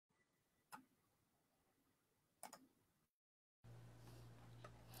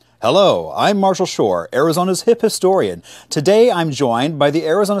Hello, I'm Marshall Shore, Arizona's hip historian. Today I'm joined by the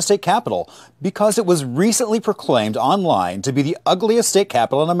Arizona State Capitol because it was recently proclaimed online to be the ugliest state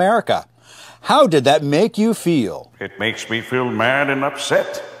capitol in America. How did that make you feel? It makes me feel mad and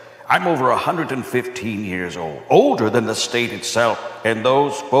upset. I'm over 115 years old, older than the state itself, and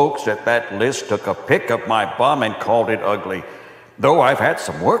those folks at that list took a pic of my bum and called it ugly. Though I've had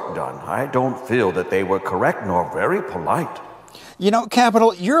some work done, I don't feel that they were correct nor very polite. You know,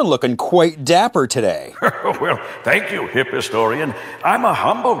 Capitol, you're looking quite dapper today. Well, thank you, hip historian. I'm a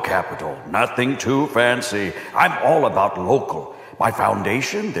humble Capitol, nothing too fancy. I'm all about local. My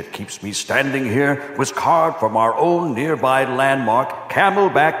foundation that keeps me standing here was carved from our own nearby landmark,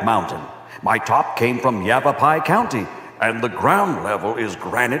 Camelback Mountain. My top came from Yavapai County, and the ground level is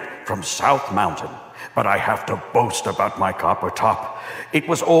granite from South Mountain. But I have to boast about my copper top. It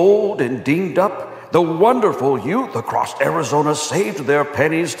was old and dinged up. The wonderful youth across Arizona saved their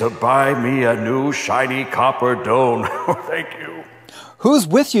pennies to buy me a new shiny copper dome. Thank you. Who's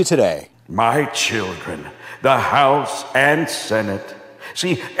with you today? My children, the House and Senate.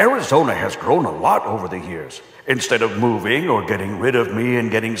 See, Arizona has grown a lot over the years. Instead of moving or getting rid of me and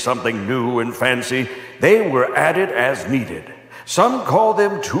getting something new and fancy, they were added as needed. Some call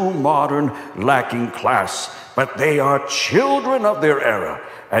them too modern, lacking class, but they are children of their era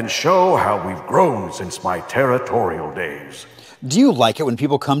and show how we've grown since my territorial days. Do you like it when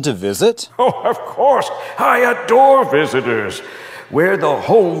people come to visit? Oh, of course. I adore visitors. We're the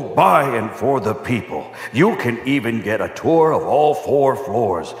home by and for the people. You can even get a tour of all 4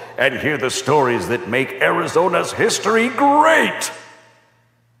 floors and hear the stories that make Arizona's history great.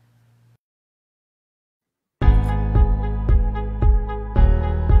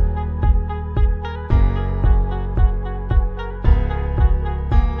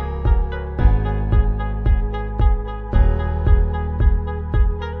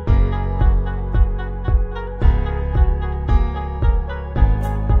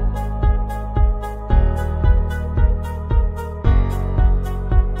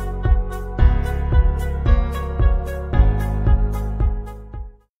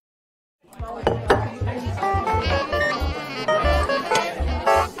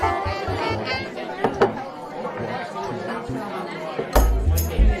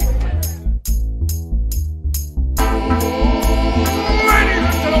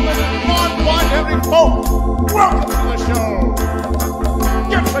 Welcome to the show!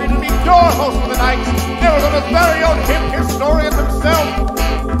 Get ready to meet your host for the night, Arizona's very own hip historian himself,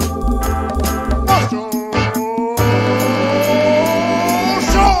 Marshall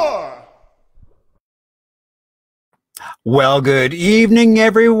Shore! Well, good evening,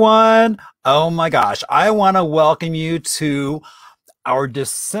 everyone. Oh my gosh, I want to welcome you to our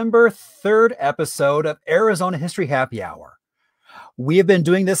December 3rd episode of Arizona History Happy Hour. We have been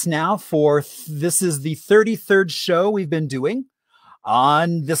doing this now this is the 33rd show we've been doing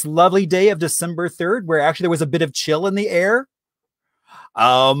on this lovely day of December 3rd, where actually there was a bit of chill in the air.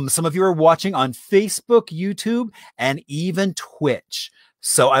 Some of you are watching on Facebook, YouTube, and even Twitch.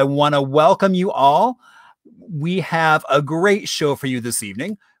 So I want to welcome you all. We have a great show for you this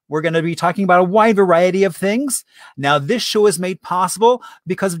evening. We're going to be talking about a wide variety of things. Now, this show is made possible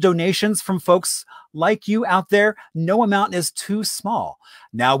because of donations from folks like you out there. No amount is too small.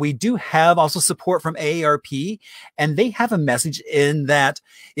 Now, we do have also support from AARP, and they have a message in that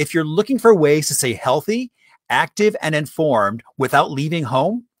if you're looking for ways to stay healthy, active, and informed without leaving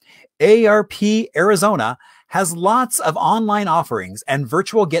home, AARP Arizona has lots of online offerings and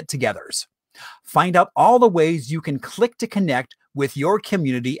virtual get-togethers. Find out all the ways you can click to connect with your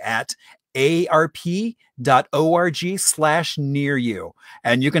community at aarp.org/near-you.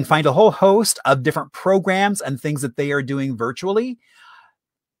 And you can find a whole host of different programs and things that they are doing virtually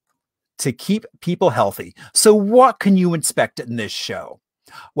to keep people healthy. So what can you expect in this show?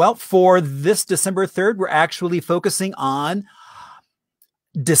 Well, for this December 3rd, we're actually focusing on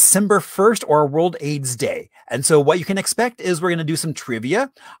December 1st, or World AIDS Day. And so what you can expect is we're going to do some trivia.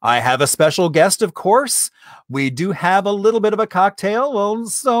 I have a special guest, of course. We do have a little bit of a cocktail. Well,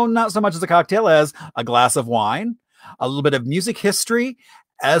 so not so much as a cocktail as a glass of wine, a little bit of music history,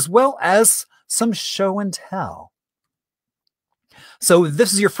 as well as some show and tell. So if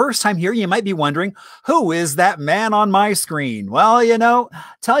this is your first time here, you might be wondering, who is that man on my screen? Well, you know,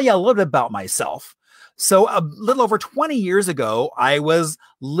 tell you a little bit about myself. So a little over 20 years ago, I was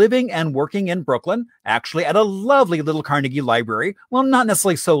living and working in Brooklyn, actually at a lovely little Carnegie library. Well, not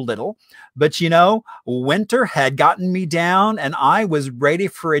necessarily so little, but you know, winter had gotten me down and I was ready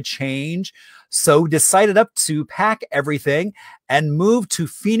for a change. So decided up to pack everything and move to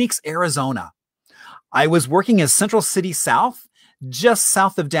Phoenix, Arizona. I was working in Central City South just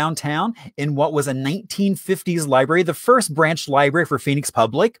south of downtown in what was a 1950s library, the first branch library for Phoenix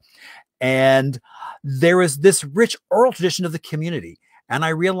Public. And there was this rich oral tradition of the community. And I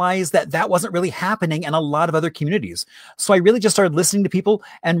realized that that wasn't really happening in a lot of other communities. So I really just started listening to people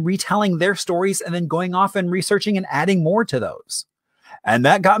and retelling their stories and then going off and researching and adding more to those. And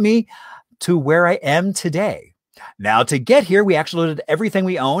that got me to where I am today. Now, to get here, we actually loaded everything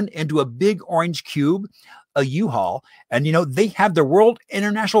we own into a big orange cube, a U-Haul. And, you know, they have their World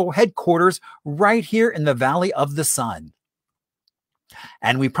International headquarters right here in the Valley of the Sun.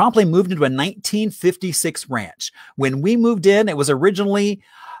 And we promptly moved into a 1956 ranch. When we moved in, it was originally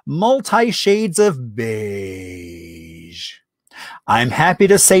multi-shades of beige. I'm happy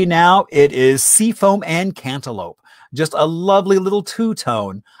to say now it is seafoam and cantaloupe. Just a lovely little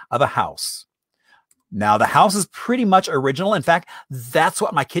two-tone of a house. Now, the house is pretty much original. In fact, that's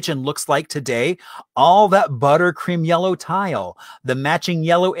what my kitchen looks like today. All that buttercream yellow tile, the matching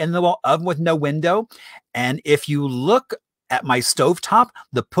yellow in the oven with no window. And if you look at my stovetop,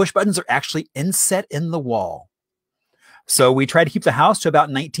 the push buttons are actually inset in the wall. So we try to keep the house to about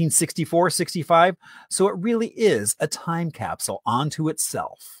 1964, 65. So it really is a time capsule onto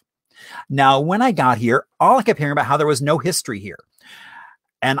itself. Now, when I got here, all I kept hearing about how there was no history here.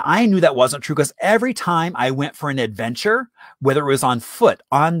 And I knew that wasn't true because every time I went for an adventure, whether it was on foot,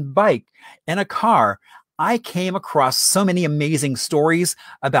 on bike, in a car, I came across so many amazing stories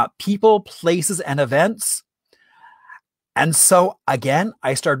about people, places, and events. And so, again,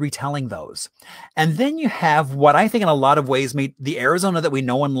 I started retelling those. And then you have what I think in a lot of ways made the Arizona that we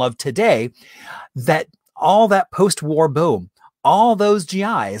know and love today, that all that post-war boom, all those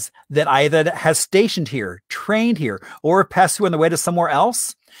GIs that either has stationed here, trained here, or passed through on the way to somewhere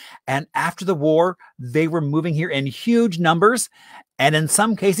else. And after the war, they were moving here in huge numbers, and in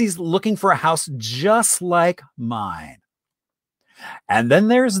some cases looking for a house just like mine. And then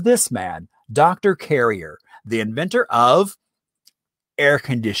there's this man, Dr. Carrier, the inventor of air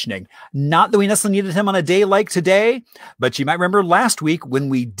conditioning. Not that we necessarily needed him on a day like today, but you might remember last week when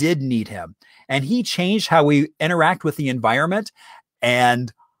we did need him. And he changed how we interact with the environment,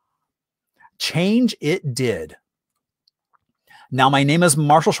 and change it did. Now, my name is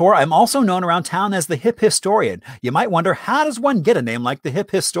Marshall Shore. I'm also known around town as the Hip Historian. You might wonder, how does one get a name like the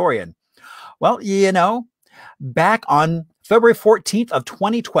Hip Historian? Well, you know, back on February 14th of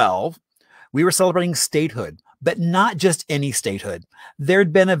 2012, we were celebrating statehood, but not just any statehood.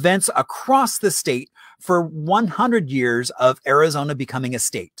 There'd been events across the state for 100 years of Arizona becoming a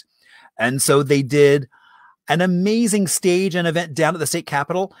state. And so they did an amazing stage and event down at the state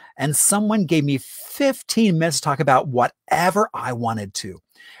capitol, and someone gave me 15 minutes to talk about whatever I wanted to.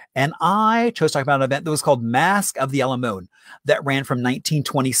 And I chose to talk about an event that was called Mask of the Yellow Moon that ran from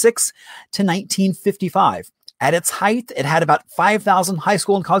 1926 to 1955. At its height, it had about 5,000 high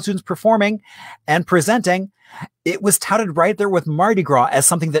school and college students performing and presenting. It was touted right there with Mardi Gras as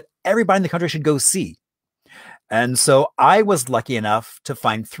something that everybody in the country should go see. And so I was lucky enough to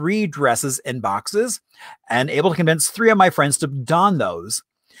find 3 dresses in boxes and able to convince 3 of my friends to don those.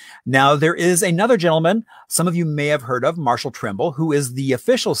 Now, there is another gentleman some of you may have heard of, Marshall Trimble, who is the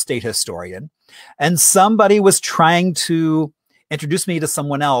official state historian. And somebody was trying to introduce me to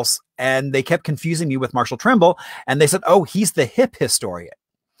someone else, and they kept confusing me with Marshall Trimble. And they said, oh, he's the hip historian.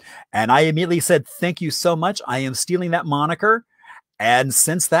 And I immediately said, thank you so much. I am stealing that moniker. And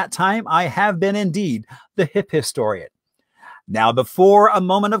since that time, I have been indeed the hip historian. Now, before a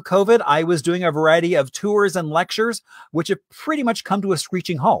moment of COVID, I was doing a variety of tours and lectures, which have pretty much come to a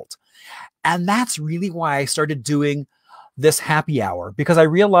screeching halt. And that's really why I started doing this happy hour, because I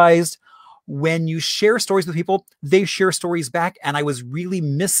realized when you share stories with people, they share stories back. And I was really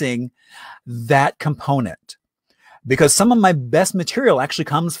missing that component, because some of my best material actually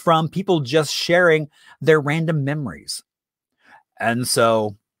comes from people just sharing their random memories. And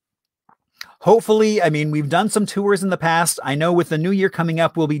so hopefully, I mean, we've done some tours in the past. I know with the new year coming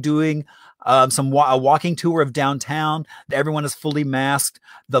up, we'll be doing a walking tour of downtown. Everyone is fully masked.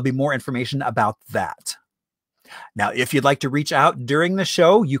 There'll be more information about that. Now, if you'd like to reach out during the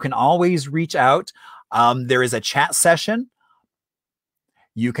show, you can always reach out. There is a chat session.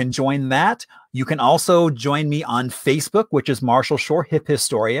 You can join that. You can also join me on Facebook, which is Marshall Shore Hip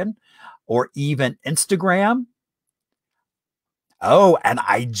Historian, or even Instagram. Oh, and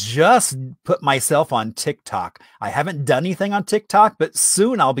I just put myself on TikTok. I haven't done anything on TikTok, but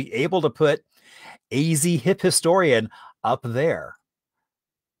soon I'll be able to put AZ Hip Historian up there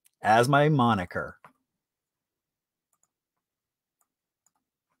as my moniker.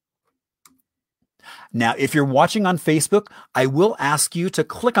 Now, if you're watching on Facebook, I will ask you to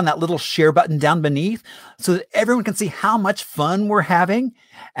click on that little share button down beneath so that everyone can see how much fun we're having,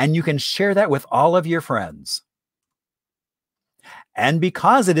 and you can share that with all of your friends. And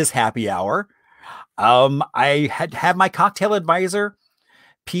because it is happy hour, I have my cocktail advisor,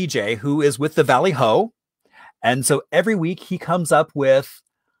 PJ, who is with the Valley Ho. And so every week he comes up with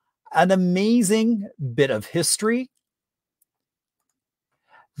an amazing bit of history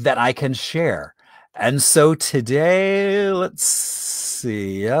that I can share. And so today, let's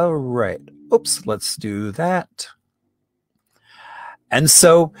see. All right. Oops, let's do that. And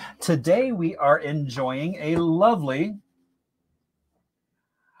so today we are enjoying a lovely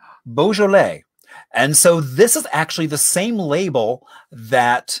Beaujolais. And so this is actually the same label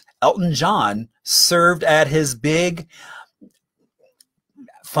that Elton John served at his big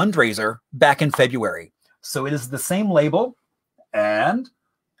fundraiser back in February. So it is the same label and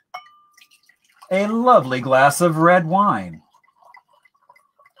a lovely glass of red wine.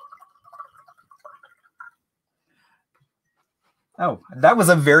 Oh, that was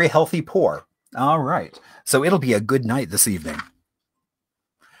a very healthy pour. All right. So it'll be a good night this evening.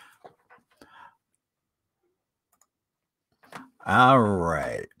 All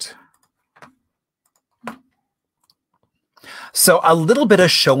right. So a little bit of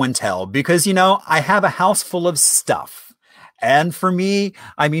show and tell because, you know, I have a house full of stuff. And for me,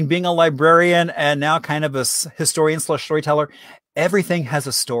 I mean, being a librarian and now kind of a historian / storyteller, everything has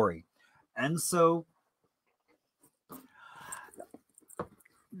a story. And so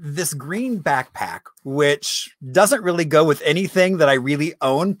this green backpack, which doesn't really go with anything that I really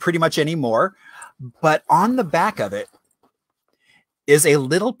own pretty much anymore, but on the back of it is a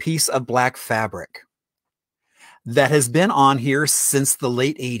little piece of black fabric that has been on here since the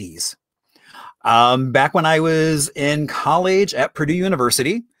late 80s. Back when I was in college at Purdue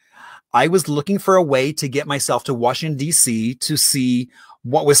University, I was looking for a way to get myself to Washington, D.C. to see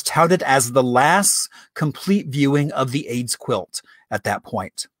what was touted as the last complete viewing of the AIDS quilt at that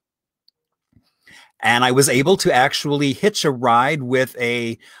point. And I was able to actually hitch a ride with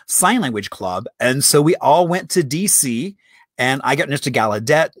a sign language club. And so we all went to D.C. and I got into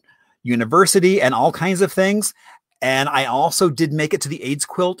Gallaudet University and all kinds of things. And I also did make it to the AIDS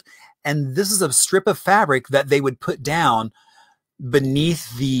quilt. And this is a strip of fabric that they would put down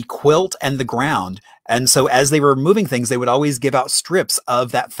beneath the quilt and the ground. And so as they were moving things, they would always give out strips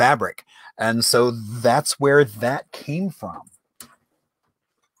of that fabric. And so that's where that came from.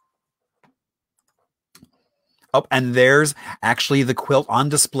 Oh, and there's actually the quilt on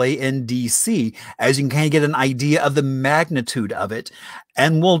display in DC, as you can kind of get an idea of the magnitude of it.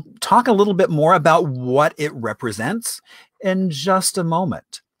 And we'll talk a little bit more about what it represents in just a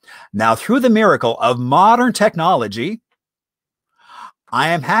moment. Now, through the miracle of modern technology, I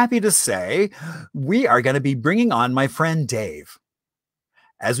am happy to say we are going to be bringing on my friend Dave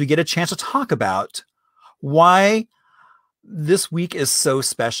as we get a chance to talk about why this week is so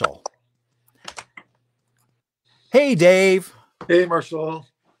special. Hey, Dave. Hey, Marshall.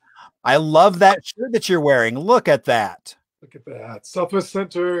 I love that shirt that you're wearing. Look at that. Look at that. Southwest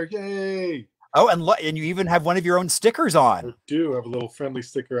Center. Yay. Oh, and you even have one of your own stickers on. I do have a little friendly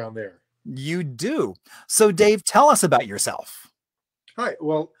sticker on there. You do. So, Dave, tell us about yourself. Hi.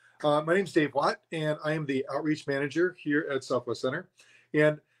 Well, my name's Dave Watt, and I am the outreach manager here at Southwest Center.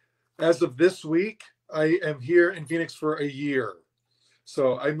 And as of this week, I am here in Phoenix for a year.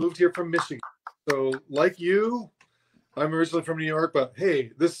 So I moved here from Michigan. So like you, I'm originally from New York, but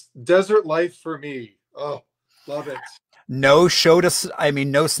hey, this desert life for me. Oh, love it. No snow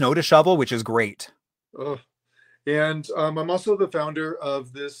to shovel, which is great. Oh. And I'm also the founder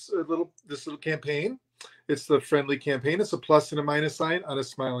of this little campaign. It's the Friendly Campaign. It's a plus and a minus sign on a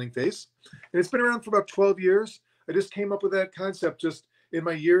smiling face. And it's been around for about 12 years. I just came up with that concept just in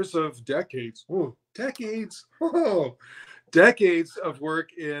my years of decades. Oh, decades. Oh, decades of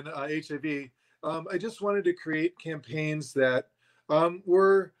work in HIV. I just wanted to create campaigns that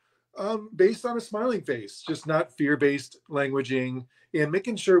were based on a smiling face, just not fear-based languaging, and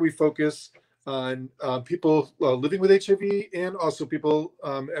making sure we focus on people living with HIV and also people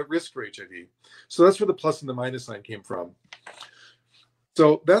at risk for HIV. So that's where the plus and the minus sign came from.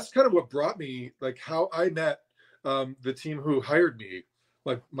 So that's kind of what brought me, like how I met the team who hired me.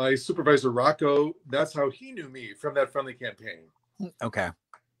 Like my supervisor, Rocco, that's how he knew me, from that Friendly Campaign. Okay.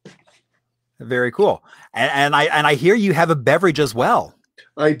 Very cool. And I hear you have a beverage as well.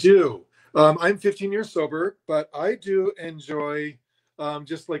 I do. I'm 15 years sober, but I do enjoy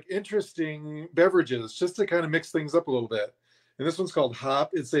just like interesting beverages, just to kind of mix things up a little bit. And this one's called Hop.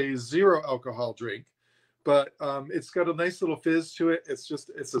 It's a 0 alcohol drink, but it's got a nice little fizz to it. It's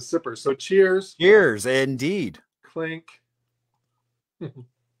a sipper. So cheers. Cheers, indeed. Clink.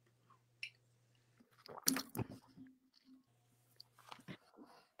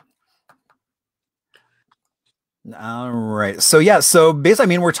 All right. So yeah, so basically, I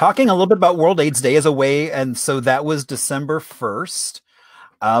mean, we're talking a little bit about World AIDS Day as a way, and so that was December 1st.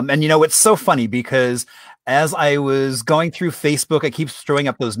 And you know, it's so funny because as I was going through Facebook, it keeps throwing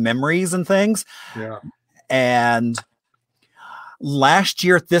up those memories and things. Yeah. And last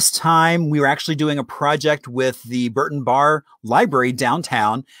year at this time, we were actually doing a project with the Burton Bar Library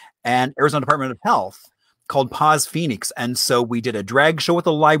downtown and Arizona Department of Health called Pause Phoenix. And so we did a drag show with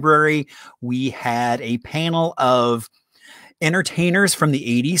the library. We had a panel of entertainers from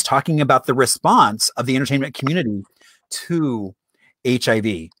the 80s talking about the response of the entertainment community to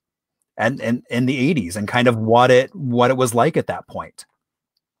HIV and in the 80s and kind of what it was like at that point.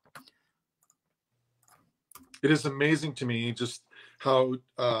 It is amazing to me just how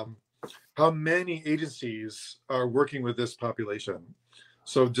many agencies are working with this population.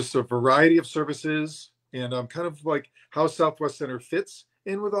 So just a variety of services, and kind of like how Southwest Center fits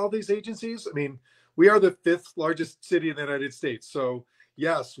in with all these agencies. I mean, we are the 5th largest city in the United States. So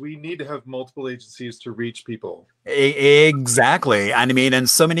yes, we need to have multiple agencies to reach people. Exactly. And I mean, and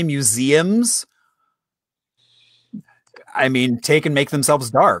so many museums, I mean, take and make themselves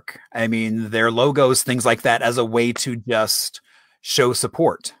dark. I mean, their logos, things like that, as a way to just show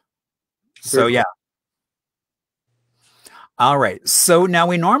support. So yeah. All right. So now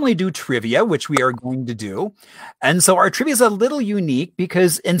we normally do trivia, which we are going to do. And so our trivia is a little unique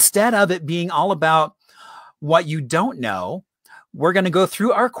because instead of it being all about what you don't know, we're going to go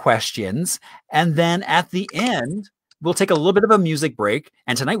through our questions. And then at the end, we'll take a little bit of a music break.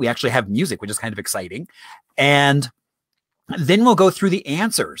 And tonight we actually have music, which is kind of exciting. And then we'll go through the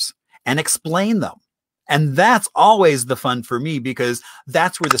answers and explain them. And that's always the fun for me because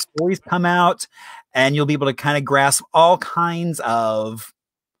that's where the stories come out and you'll be able to kind of grasp all kinds of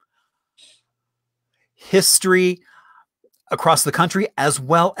history across the country as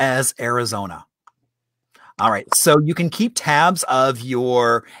well as Arizona. All right. So you can keep tabs of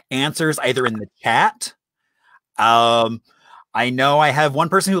your answers either in the chat. I know I have one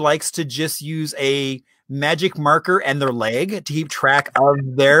person who likes to just use a magic marker and their leg to keep track of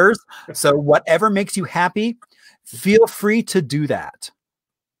theirs. So whatever makes you happy, feel free to do that.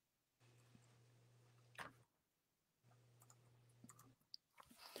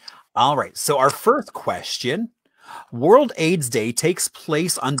 All right. So our first question, World AIDS Day takes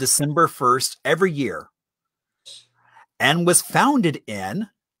place on December 1st every year and was founded in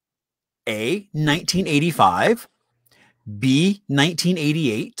A, 1985, B,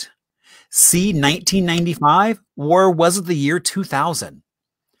 1988, C, 1995, or was it the year 2000?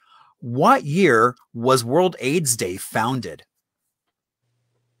 What year was World AIDS Day founded?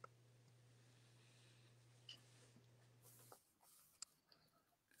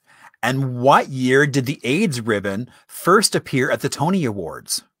 And what year did the AIDS ribbon first appear at the Tony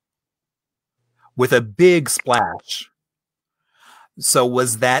Awards? With a big splash. So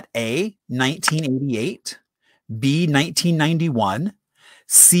was that A, 1988, B, 1991,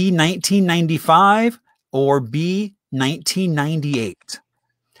 C, 1995, or B, 1998?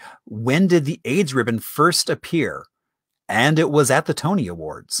 When did the AIDS ribbon first appear? And it was at the Tony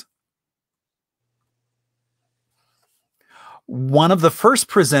Awards. One of the first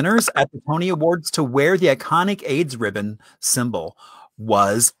presenters at the Tony Awards to wear the iconic AIDS ribbon symbol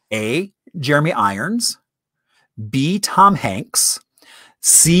was A, Jeremy Irons, B, Tom Hanks,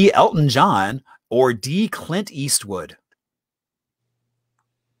 C, Elton John, or D, Clint Eastwood.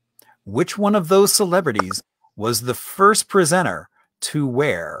 Which one of those celebrities was the first presenter to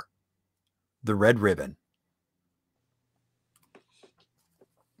wear the red ribbon?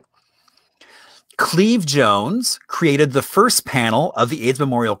 Cleve Jones created the first panel of the AIDS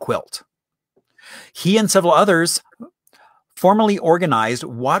Memorial Quilt. He and several others formally organized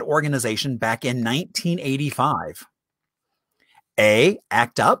what organization back in 1985? A,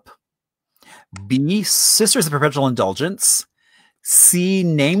 ACT UP, B, Sisters of Perpetual Indulgence, C,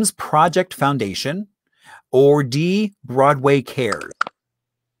 Names Project Foundation, or D, Broadway Cares.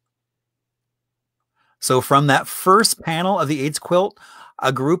 So from that first panel of the AIDS quilt,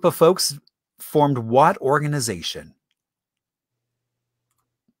 a group of folks formed what organization?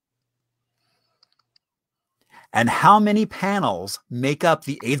 And how many panels make up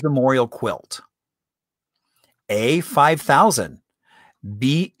the AIDS Memorial Quilt? A, 5,000,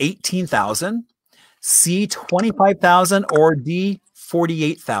 B, 18,000, C, 25,000, or D,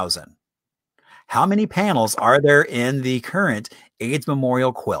 48,000? How many panels are there in the current AIDS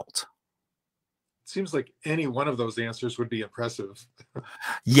Memorial Quilt? seems like any one of those answers would be impressive.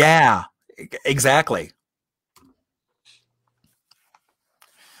 Yeah, exactly.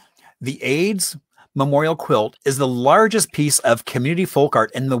 The AIDS memorial quilt is the largest piece of community folk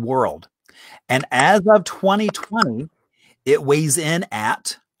art in the world. And as of 2020, it weighs in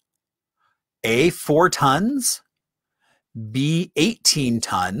at A, 4 tons, B, 18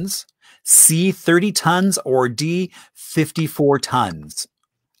 tons, C, 30 tons, or D, 54 tons.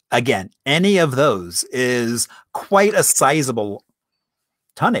 Again, any of those is quite a sizable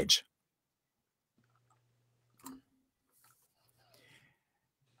tonnage.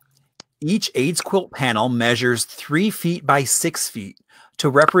 Each AIDS quilt panel measures 3 feet by 6 feet to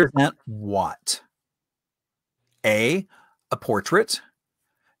represent what? A, a portrait,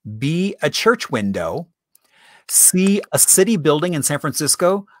 B, a church window, C, a city building in San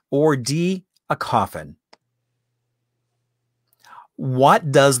Francisco, or D, a coffin.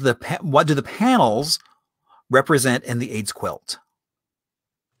 What do the panels represent in the AIDS quilt?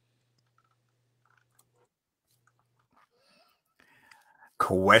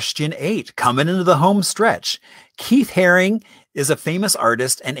 Question 8, coming into the home stretch. Keith Haring is a famous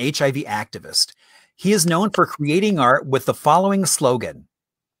artist and HIV activist. He is known for creating art with the following slogan: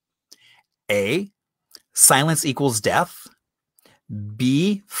 A, silence equals death,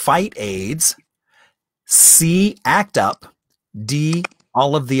 B, fight AIDS, C, act up, D,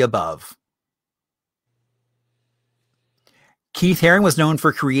 all of the above. Keith Haring was known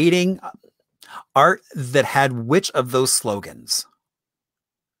for creating art that had which of those slogans?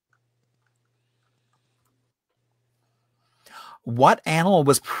 What animal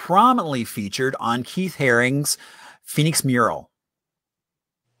was prominently featured on Keith Haring's Phoenix mural?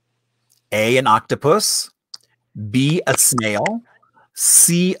 A, an octopus, B, a snail,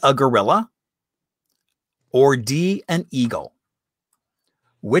 C, a gorilla, or D, an eagle?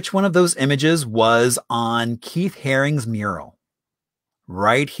 Which one of those images was on Keith Haring's mural?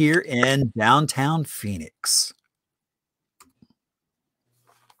 Right here in downtown Phoenix.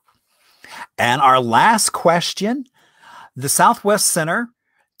 And our last question. The Southwest Center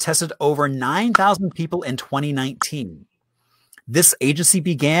tested over 9,000 people in 2019. This agency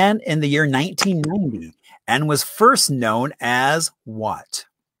began in the year 1990 and was first known as what?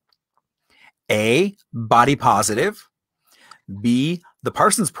 A, Body Positive, B, the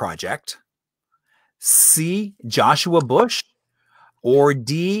Parsons Project, C, Joshua Bush, or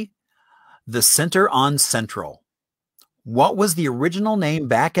D, the Center on Central. What was the original name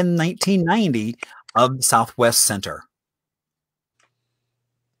back in 1990 of the Southwest Center?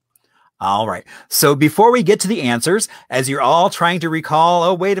 All right. So before we get to the answers, as you're all trying to recall,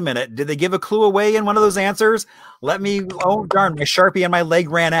 oh, wait a minute, did they give a clue away in one of those answers? Oh, darn, my Sharpie and my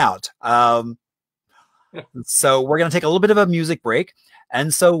leg ran out. So we're going to take a little bit of a music break.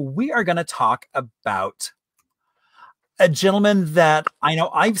 And so we are going to talk about a gentleman that I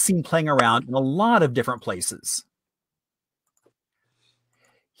know I've seen playing around in a lot of different places.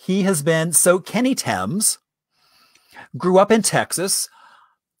 He has been, so Kenny Thames grew up in Texas,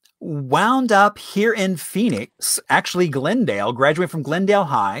 wound up here in Phoenix, actually Glendale, graduated from Glendale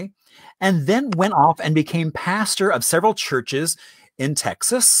High, and then went off and became pastor of several churches in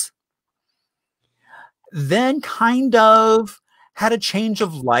Texas. Then kind of had a change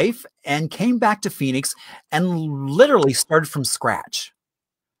of life and came back to Phoenix and literally started from scratch.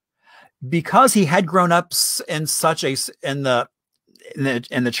 Because he had grown up in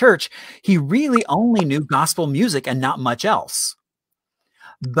in the church, he really only knew gospel music and not much else.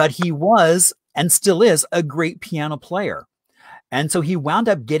 But he was, and still is, a great piano player. And so he wound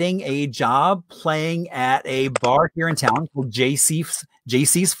up getting a job playing at a bar here in town called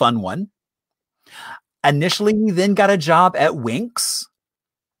JC's Fun One. Initially, he then got a job at Winks.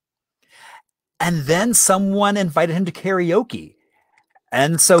 And then someone invited him to karaoke.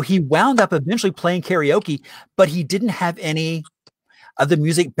 And so he wound up eventually playing karaoke, but he didn't have any of the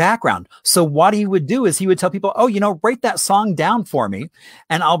music background. So what he would do is he would tell people, oh, write that song down for me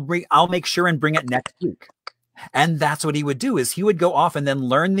and I'll make sure and bring it next week. And that's what he would do, is he would go off and then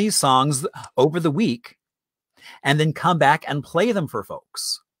learn these songs over the week and then come back and play them for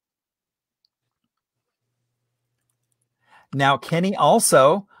folks. Now, Kenny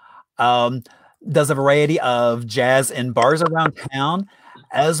also does a variety of jazz in bars around town,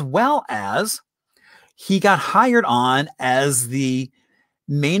 as well as he got hired on as the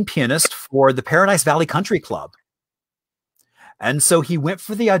main pianist for the Paradise Valley Country Club. And so he went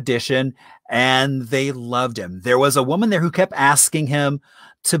for the audition and they loved him. There was a woman there who kept asking him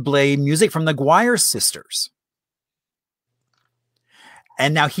to play music from the Guire sisters.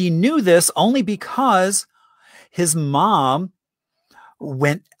 And now he knew this only because his mom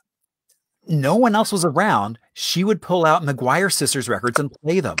went no one else was around, she would pull out McGuire Sisters records and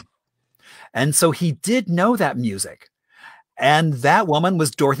play them. And so he did know that music. And that woman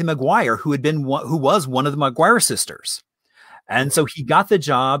was Dorothy McGuire, who was one of the McGuire sisters. And so he got the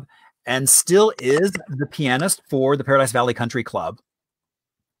job and still is the pianist for the Paradise Valley Country Club.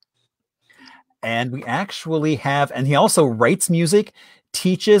 And we actually have, and he also writes music,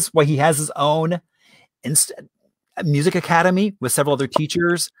 teaches, he has his own music academy with several other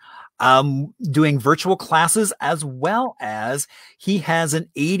teachers, doing virtual classes, as well as he has an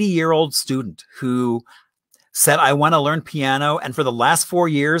 80-year-old student who said, I want to learn piano. And for the last 4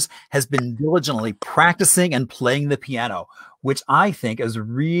 years has been diligently practicing and playing the piano, which I think is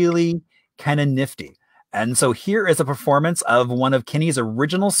really kind of nifty. And so here is a performance of one of Kenny's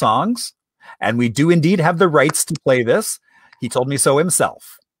original songs. And we do indeed have the rights to play this. He told me so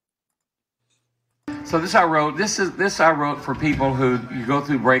himself. So this I wrote. This I wrote for people who you go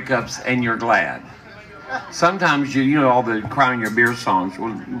through breakups and you're glad. Sometimes you know all the crying your beer songs.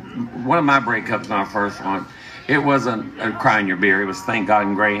 Well, one of my breakups, my first one, it wasn't a crying your beer. It was Thank God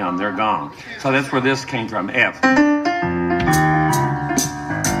and Greyhound, They're Gone. So that's where this came from. F.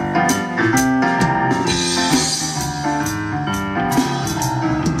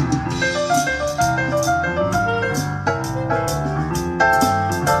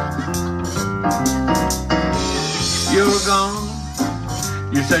 You're gone.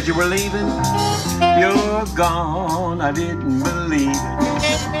 You said you were leaving. You're gone. I didn't believe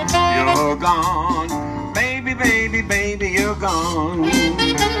it. You're gone. Baby, baby, baby, you're gone.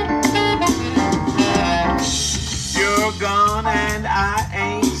 You're gone and I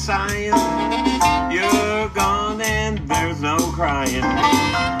ain't sighing. You're gone and there's no crying.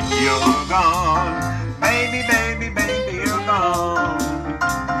 You're gone. Baby, baby, baby, you're gone.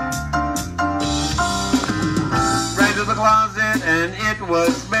 The closet and it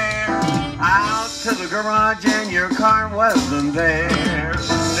was bare. Out to the garage and your car wasn't there.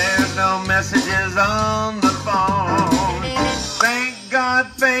 There's no messages on the phone. Thank God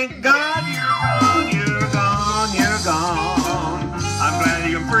you're gone, you're gone, you're gone. I'm glad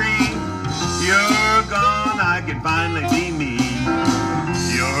you're free. You're gone, I can finally be me.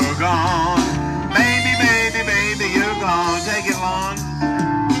 You're gone. Baby, baby, baby, you're gone. Take it, Lon.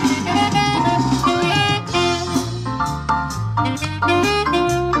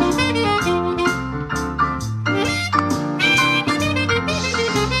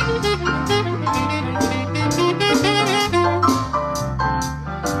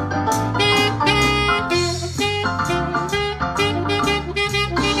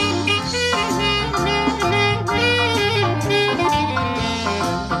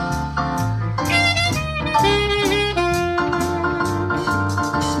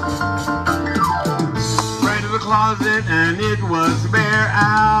 And it was bare.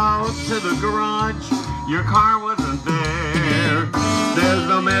 Out to the garage, your car wasn't there. There's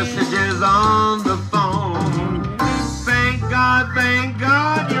no messages on the phone. Thank God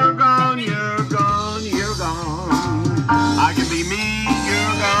you're gone, you're gone, you're gone. I can be me,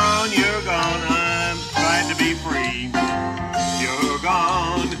 you're gone, you're gone. I'm glad to be free. You're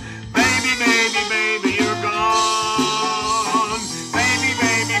gone. Baby, baby, baby, you're gone. Baby,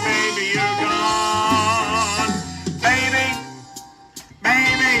 baby, baby, you're gone. Baby,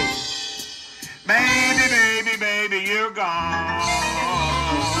 baby, baby, you're gone.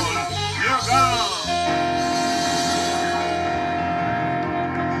 You're gone.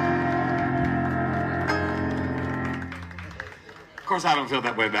 Of course, I don't feel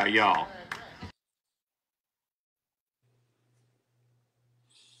that way about y'all.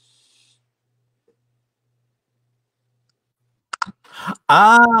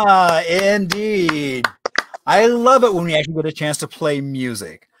 Ah, indeed. I love it when we actually get a chance to play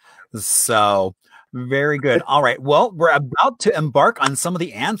music. So, very good. All right. Well, we're about to embark on some of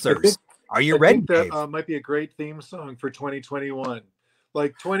the answers. Are you ready, Dave? That might be a great theme song for 2021.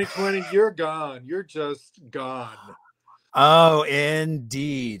 Like 2020, you're gone. You're just gone. Oh,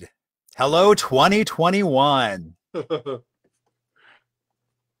 indeed. Hello, 2021.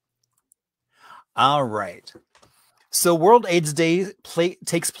 All right. So World AIDS Day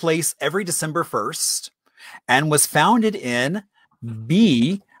takes place every December 1st and was founded in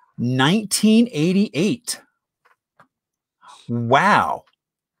 1988. Wow.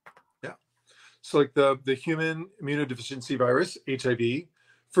 Yeah. So like the human immunodeficiency virus, HIV,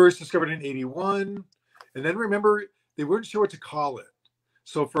 first discovered in 81. And then remember, they weren't sure what to call it.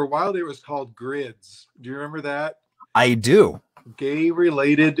 So for a while, it was called GRIDS. Do you remember that? I do.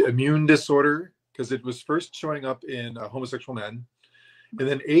 Gay-related immune disorder, because it was first showing up in homosexual men. And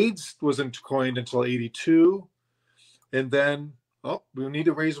then AIDS wasn't coined until 82. And then Oh, we need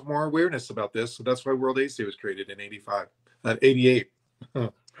to raise more awareness about this. So that's why World AIDS Day was created in 88.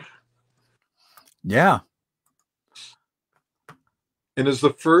 Yeah. And is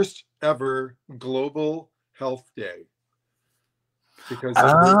the first ever global health day. Because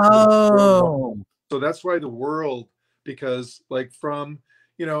oh, so that's why the world, because like from,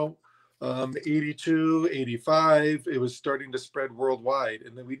 82, 85, it was starting to spread worldwide.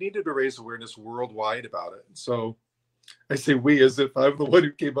 And then we needed to raise awareness worldwide about it. So I say we as if I'm the one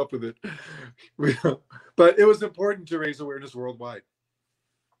who came up with it. But it was important to raise awareness worldwide.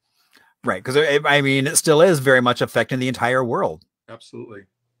 right. Because I mean, it still is very much affecting the entire world. Absolutely.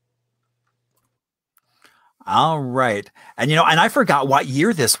 All right. And, and I forgot what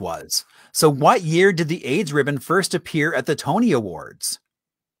year this was. So what year did the AIDS ribbon first appear at the Tony Awards?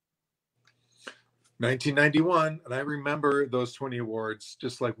 1991. And I remember those Tony Awards,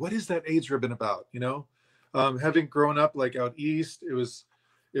 just like, what is that AIDS ribbon about? Having grown up like out East, it was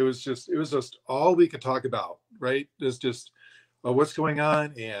just all we could talk about, right? It's just what's going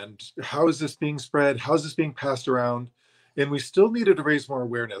on and how is this being spread? How's this being passed around? And we still needed to raise more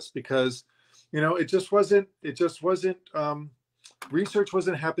awareness because, it just wasn't, research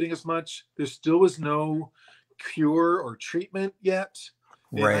wasn't happening as much. There still was no cure or treatment yet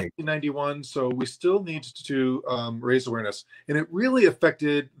in Right. 1991. So we still need to raise awareness. And it really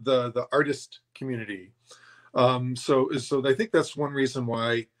affected the artist community. So I think that's one reason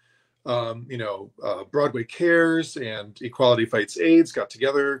why, Broadway Cares and Equality Fights AIDS got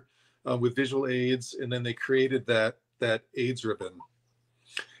together with visual aids, and then they created that AIDS ribbon.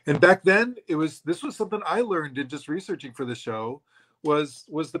 And back then, this was something I learned in just researching for the show. Was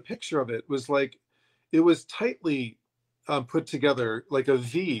the picture of it was like it was tightly put together like a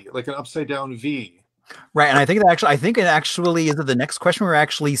V, like an upside down V. Right. And I think it actually is the next question where we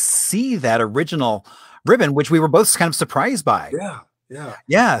actually see that what ribbon, which we were both kind of surprised by. Yeah. Yeah.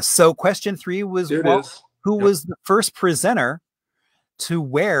 Yeah. So question 3 was who was the first presenter to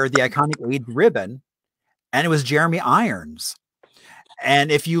wear the iconic AIDS ribbon? And it was Jeremy Irons.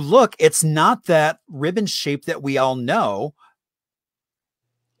 And if you look, it's not that ribbon shape that we all know,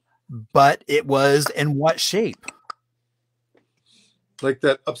 but it was in what shape? Like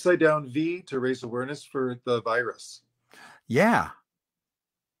that upside down V to raise awareness for the virus. Yeah.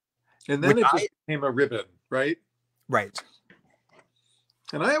 And then it just became a ribbon, right? Right.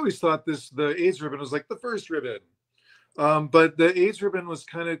 And I always thought the AIDS ribbon was like the first ribbon. But the AIDS ribbon was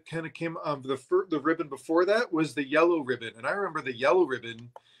kind of came the ribbon before that was the yellow ribbon. And I remember the yellow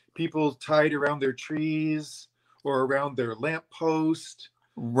ribbon people tied around their trees or around their lamppost.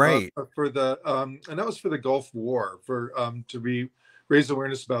 Right. For the and that was for the Gulf War, for to raise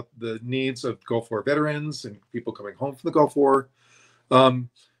awareness about the needs of Gulf War veterans and people coming home from the Gulf War.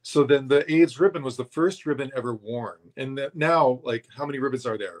 So then the AIDS ribbon was the first ribbon ever worn. And that now, like, how many ribbons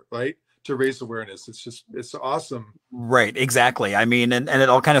are there, right? To raise awareness. It's awesome. Right. Exactly. I mean, and it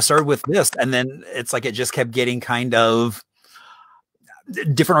all kind of started with this, and then it's like it just kept getting kind of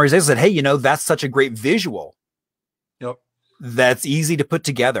different organizations said, hey, that's such a great visual. Yep. That's easy to put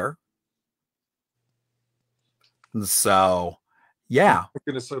together. So, yeah. Oh,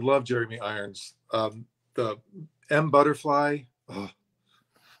 goodness, I love Jeremy Irons. The M Butterfly. Oh, it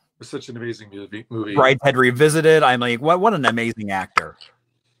was such an amazing movie. Brideshead Revisited. I'm like, what an amazing actor.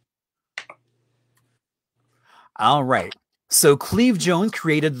 All right. So Cleve Jones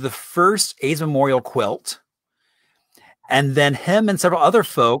created the first AIDS memorial quilt. And then him and several other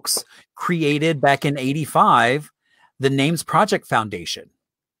folks created back in 85 the Names Project Foundation.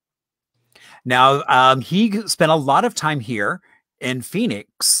 Now, he spent a lot of time here in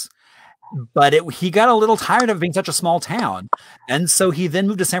Phoenix, but he got a little tired of being such a small town. And so he then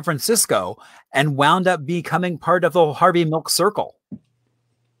moved to San Francisco and wound up becoming part of the Harvey Milk Circle.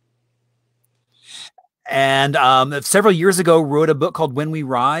 And several years ago, wrote a book called When We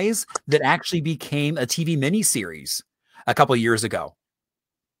Rise that actually became a TV miniseries a couple of years ago,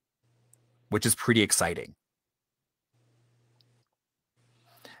 which is pretty exciting.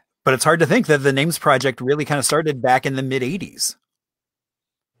 But it's hard to think that the Names Project really kind of started back in the mid-'80s.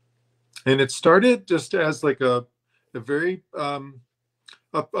 And it started just as like a very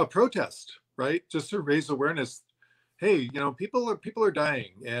a protest, right? Just to raise awareness. Hey, people are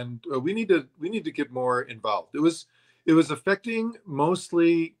dying, and we need to get more involved. It was affecting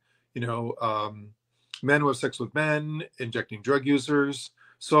mostly, men who have sex with men, injecting drug users.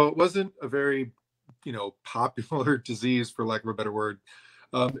 So it wasn't a very, popular disease, for lack of a better word.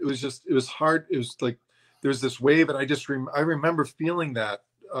 It was hard. It was like there's this wave, and I remember feeling that,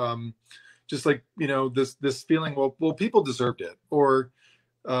 just like this feeling. Well, people deserved it, or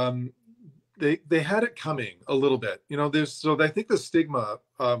they had it coming a little bit. I think the stigma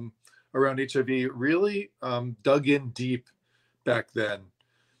around HIV really dug in deep back then.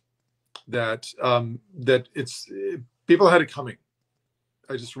 That people had it coming.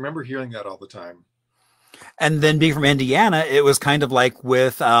 I just remember hearing that all the time. And then being from Indiana, it was kind of like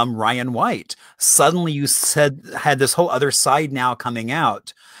with Ryan White. Suddenly you had this whole other side now coming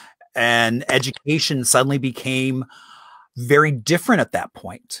out, and education suddenly became very different at that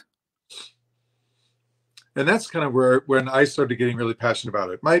point. And that's kind of when I started getting really passionate about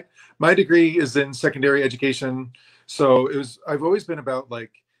it. My degree is in secondary education. So I've always been about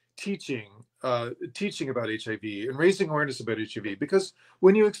like teaching about HIV and raising awareness about HIV, because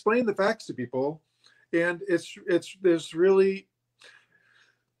when you explain the facts to people, and it's really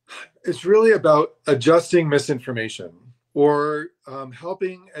about adjusting misinformation or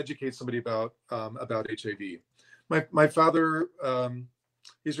helping educate somebody about HIV. My father,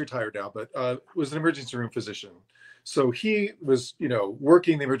 he's retired now, but was an emergency room physician. So he was,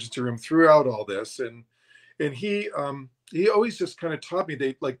 working the emergency room throughout all this, and he always just kind of taught me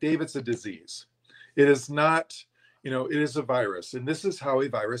David's a disease. It is not, it is a virus, and this is how a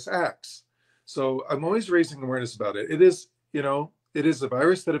virus acts. So I'm always raising awareness about it. It is, it is a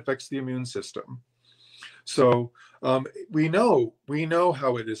virus that affects the immune system. So we know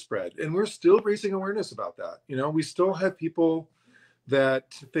how it is spread, and we're still raising awareness about that. We still have people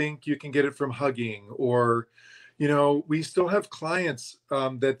that think you can get it from hugging, or, we still have clients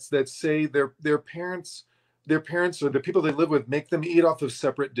that say their parents or the people they live with make them eat off of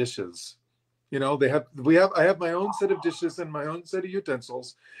separate dishes. I have my own set of dishes and my own set of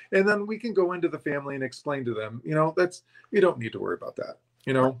utensils, and then we can go into the family and explain to them, we don't need to worry about that.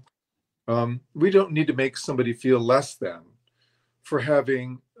 We don't need to make somebody feel less than for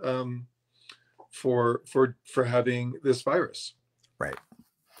having for having this virus. Right.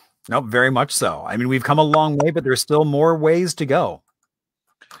 No, very much so. I mean, we've come a long way, but there's still more ways to go.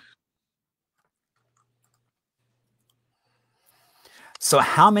 So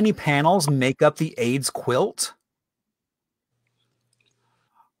how many panels make up the AIDS quilt?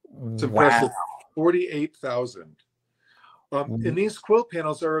 It's impressive. Wow. 48,000. And these quilt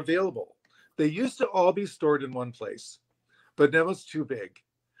panels are available. They used to all be stored in one place, but now it's too big.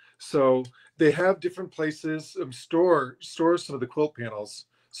 So they have different places store some of the quilt panels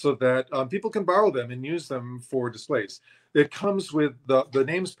so that people can borrow them and use them for displays. It comes with the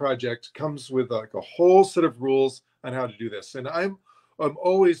Names Project comes with like a whole set of rules on how to do this. And I'm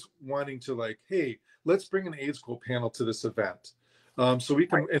always wanting to hey, let's bring an AIDS quilt panel to this event. So we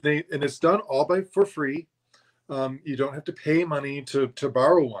can, and it's done all for free. You don't have to pay money to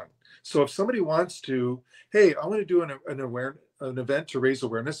borrow one. So if somebody wants to, hey, I want to do an event to raise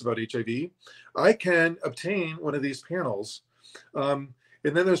awareness about HIV, I can obtain one of these panels.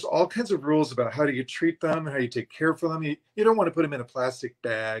 And then there's all kinds of rules about how do you treat them, how you take care for them. You don't want to put them in a plastic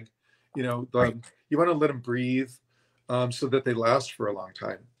bag. You want to let them breathe so that they last for a long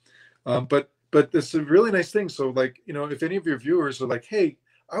time. But this is a really nice thing. So if any of your viewers are like, hey,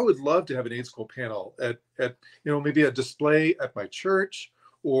 I would love to have an AIDS quilt panel at maybe a display at my church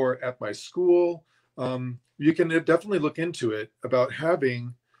or at my school. You can definitely look into it about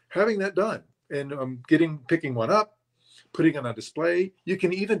having that done and picking one up, putting it on display. You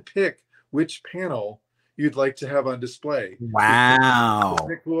can even pick which panel you'd like to have on display. Wow.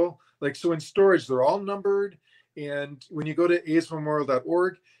 Isn't it cool? So in storage, they're all numbered. And when you go to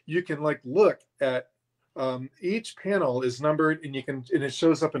AIDSmemorial.org, you can look at each panel is numbered, and it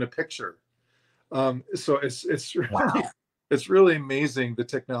shows up in a picture. So it's really amazing the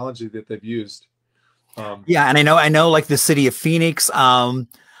technology that they've used. Yeah, and I know like the city of Phoenix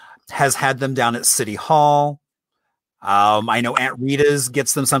has had them down at City Hall. I know Aunt Rita's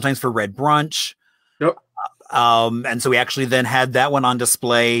gets them sometimes for Red Brunch. Yep. And so we actually then had that one on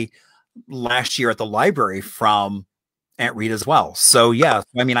display last year at the library from Aunt Rita as well. So yeah,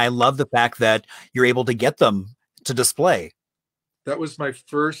 I mean, I love the fact that you're able to get them to display. That was my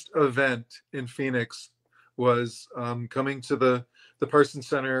first event in Phoenix, was coming to the Parsons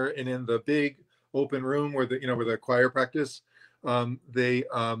Center, and in the big open room where the choir practice, they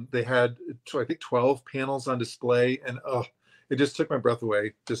had I think 12 panels on display, and it just took my breath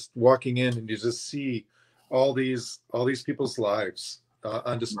away just walking in, and you just see all these people's lives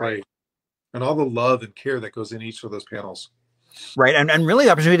on display. Right. And all the love and care that goes in each of those panels. Right. And really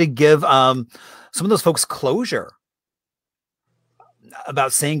the opportunity to give some of those folks closure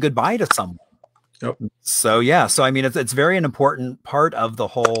about saying goodbye to someone. Yep. So, yeah. So, I mean, it's very an important part of the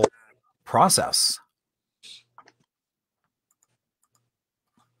whole process.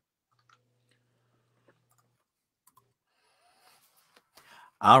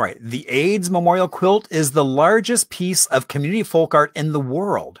 All right. The AIDS Memorial Quilt is the largest piece of community folk art in the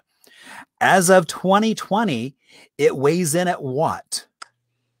world. As of 2020, it weighs in at what?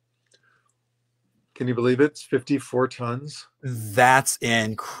 Can you believe it? It's 54 tons. That's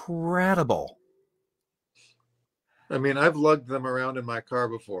incredible. I mean, I've lugged them around in my car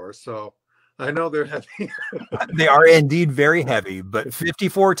before, so I know they're heavy. They are indeed very heavy, but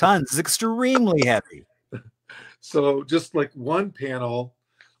 54 tons is extremely heavy. So just like one panel,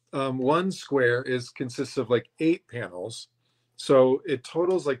 one square consists of like 8 panels. So it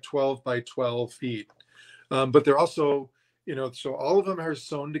totals like 12 by 12 feet. But they're also, so all of them are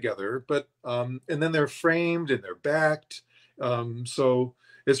sewn together, but and then they're framed and they're backed. So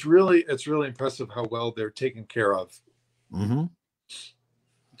it's really impressive how well they're taken care of. Mm-hmm.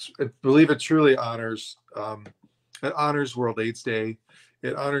 I believe it truly honors World AIDS Day.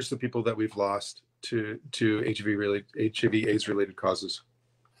 It honors the people that we've lost to HIV/AIDS related causes.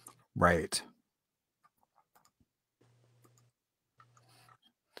 Right.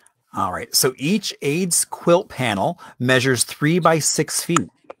 All right. So each AIDS quilt panel measures 3 by 6 feet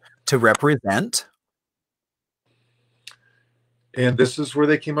to represent. And this is where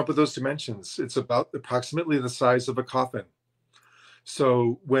they came up with those dimensions. It's about approximately the size of a coffin.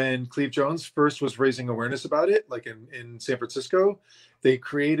 So when Cleve Jones first was raising awareness about it, like in San Francisco, they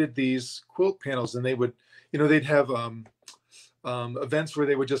created these quilt panels, and they would, they'd have events where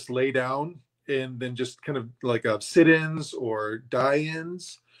they would just lay down, and then just kind of like sit-ins or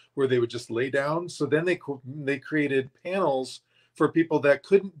die-ins where they would just lay down. So then they created panels for people that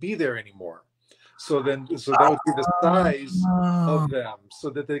couldn't be there anymore. So that would be the size of them,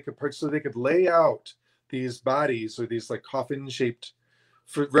 so that they could lay out these bodies, or these like coffin shaped,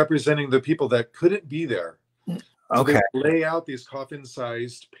 for representing the people that couldn't be there. Okay. So they lay out these coffin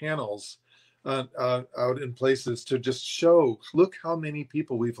sized panels out in places to just show, look how many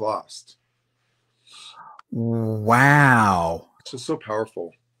people we've lost. Wow. It's just so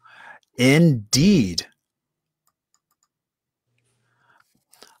powerful. Indeed.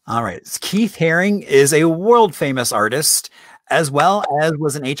 All right. Keith Haring is a world famous artist, as well as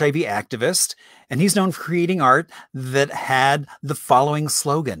was an HIV activist, and he's known for creating art that had the following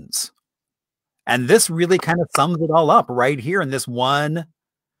slogans. And this really kind of sums it all up right here in this one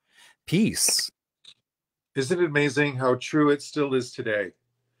piece. Isn't it amazing how true it still is today?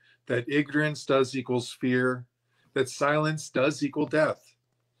 That ignorance does equals fear, that silence does equal death.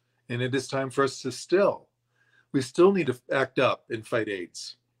 And it is time for us to we still need to act up and fight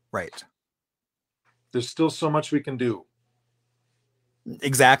AIDS. Right. There's still so much we can do.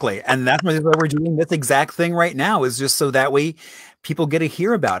 Exactly. And that's why we're doing this exact thing right now, is just so that way people get to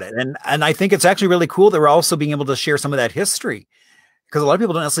hear about it. And I think it's actually really cool that we're also being able to share some of that history, because a lot of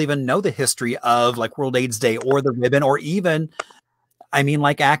people don't necessarily even know the history of like World AIDS Day or the ribbon, or even,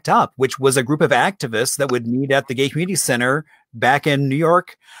 like ACT UP, which was a group of activists that would meet at the Gay Community Center back in New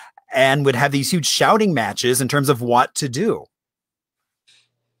York and would have these huge shouting matches in terms of what to do.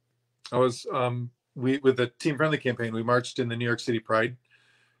 I was with the Team Friendly campaign, we marched in the New York City Pride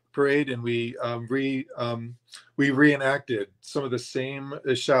Parade, and we reenacted some of the same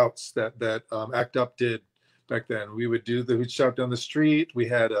shouts that ACT UP did back then. We would shout down the street. We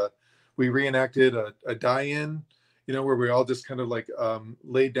reenacted a die-in, where we all just kind of like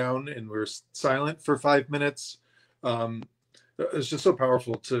laid down and we're silent for 5 minutes. It's just so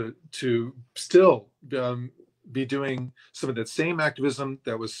powerful to still be doing some of that same activism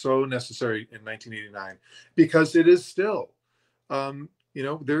that was so necessary in 1989, because it is still,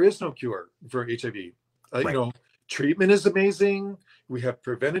 there is no cure for HIV. Right. Treatment is amazing. We have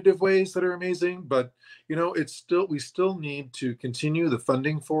preventative ways that are amazing, but we still need to continue the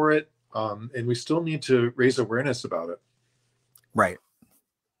funding for it, and we still need to raise awareness about it. Right.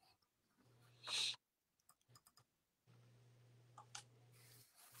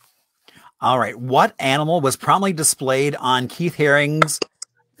 All right. What animal was prominently displayed on Keith Haring's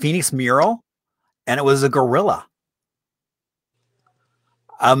Phoenix mural? And it was a gorilla.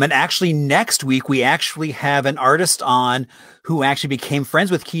 And actually next week, we actually have an artist on who actually became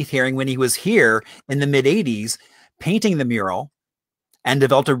friends with Keith Haring when he was here in the mid 80s, painting the mural, and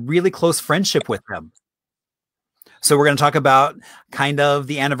developed a really close friendship with him. So we're going to talk about kind of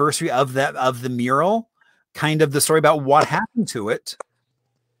the anniversary of the mural, kind of the story about what happened to it,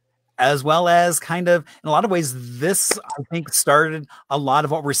 as well as kind of, in a lot of ways, this, I think, started a lot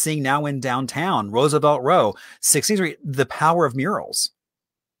of what we're seeing now in downtown, Roosevelt Row, 16th Street, the power of murals.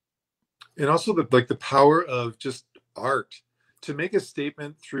 And also the power of just art, to make a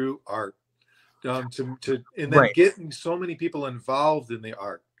statement through art, and then Right. getting so many people involved in the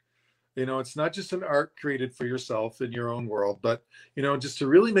art. You know, it's not just an art created for yourself in your own world, but, you know, just to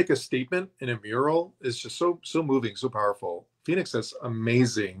really make a statement in a mural is just so moving, so powerful. Phoenix has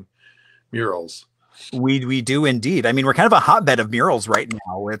amazing murals. We do indeed. I mean, we're kind of a hotbed of murals right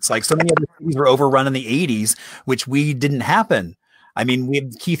now. It's like so many other cities were overrun in the 80s, which we didn't happen. I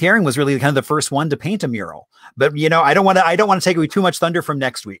mean, Keith Haring was really kind of the first one to paint a mural. But you know, I don't want to take away too much thunder from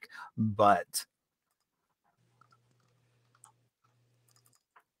next week. But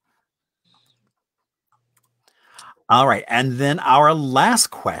all right, and then our last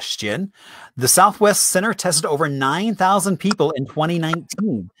question. The Southwest Center tested over 9,000 people in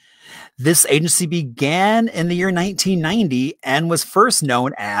 2019. This agency began in the year 1990 and was first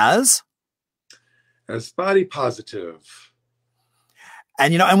known as Body Positive.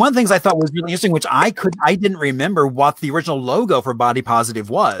 And you know, and one of the things I thought was really interesting, which I didn't remember what the original logo for Body Positive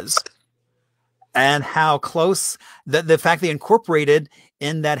was, and how close the fact they incorporated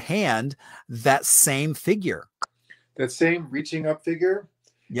in that hand that same figure, that same reaching up figure.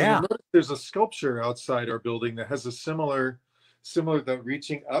 Yeah, there's a sculpture outside our building that has a similar the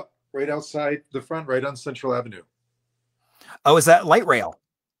reaching up right outside the front, right on Central Avenue. Oh, is that light rail?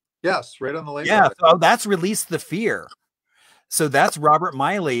 Yes, right on the light rail. Yeah, so that's Release the Fear. So that's Robert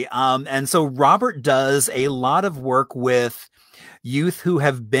Miley. And so Robert does a lot of work with youth who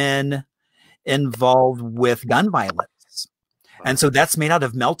have been involved with gun violence. And so that's made out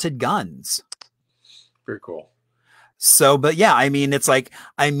of melted guns. Very cool. So, but yeah, I mean,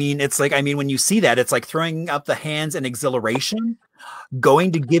 when you see that, it's like throwing up the hands in exhilaration,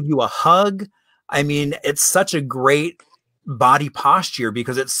 going to give you a hug. I mean, it's such a great body posture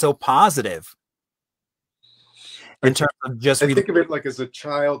because it's so positive. In terms of just, I think of it like as a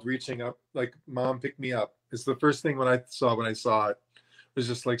child reaching up, like mom pick me up. It's the first thing when I saw it, was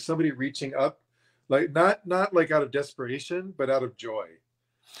just like somebody reaching up, like not like out of desperation, but out of joy.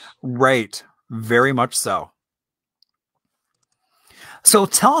 Right. Very much so. So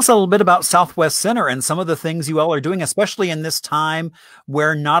tell us a little bit about Southwest Center and some of the things you all are doing, especially in this time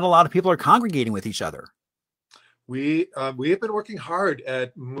where not a lot of people are congregating with each other. We have been working hard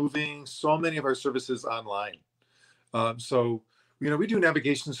at moving so many of our services online. So, you know, we do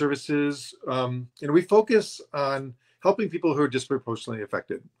navigation services, and we focus on helping people who are disproportionately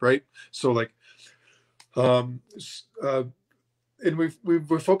affected, right? So like, and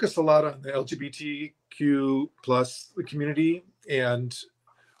we're focused a lot on the LGBTQ plus the community, and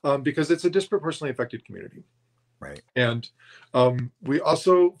because it's a disproportionately affected community. Right. And we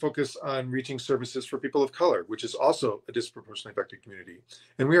also focus on reaching services for people of color, which is also a disproportionately affected community.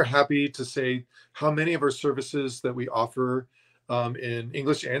 And we are happy to say how many of our services that we offer in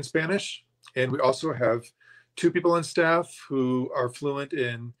English and Spanish. And we also have 2 people on staff who are fluent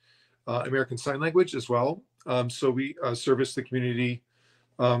in American Sign Language as well. So we service the community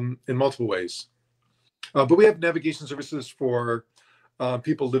in multiple ways. But we have navigation services for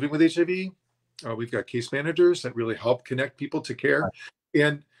people living with HIV. We've got case managers that really help connect people to care.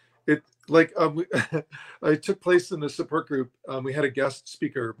 And it like it took place in the support group. We had a guest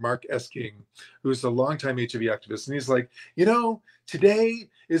speaker, Mark S. King, who's a longtime HIV activist. And he's like, you know, today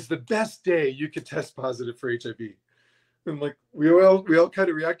is the best day you could test positive for HIV. And like, we all kind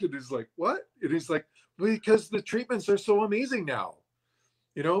of reacted. He's like, what? And he's like, because the treatments are so amazing now.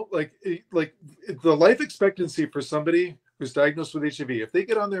 You know, like the life expectancy for somebody who's diagnosed with HIV, if they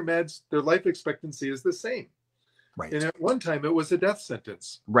get on their meds, their life expectancy is the same. Right. And at one time it was a death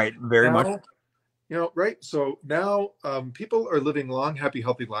sentence. Right. Very much. You know, right. So now people are living long, happy,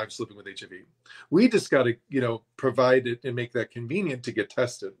 healthy lives living with HIV. We just got to, you know, provide it and make that convenient to get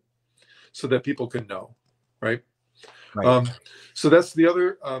tested so that people can know. Right. Right. So that's the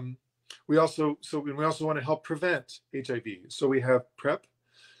other. We also want to help prevent HIV. So we have PrEP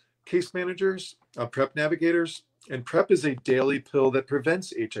case managers, PrEP navigators, and PrEP is a daily pill that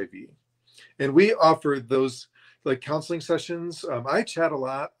prevents HIV. And we offer those like counseling sessions. I chat a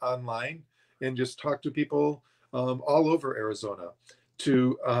lot online and just talk to people all over Arizona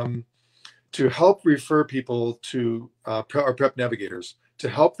to help refer people to our PrEP navigators to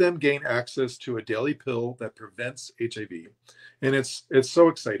help them gain access to a daily pill that prevents HIV. And it's so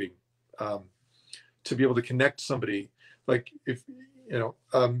exciting to be able to connect somebody, like if you know,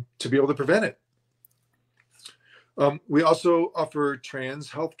 to be able to prevent it. We also offer trans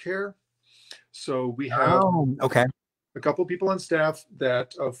healthcare. So we have a couple people on staff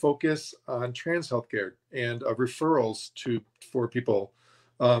that focus on trans healthcare and referrals for people.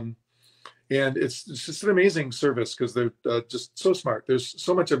 And it's just an amazing service because they're just so smart. There's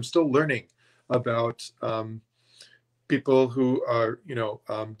so much I'm still learning about people who are,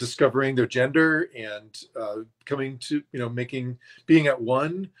 discovering their gender and coming to, being at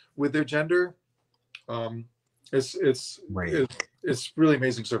one with their gender. It's Right. it's really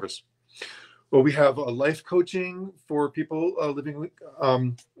amazing service. Well, we have life coaching for people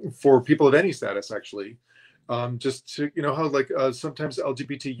for people of any status, actually. Just to, how like sometimes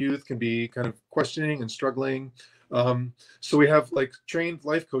LGBT youth can be kind of questioning and struggling. So we have like trained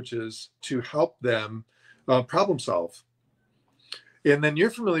life coaches to help them problem solve. And then you're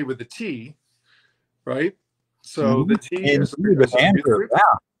familiar with the T, right? So the T is Andrew,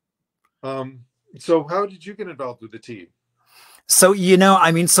 yeah. So how did you get involved with the T? So,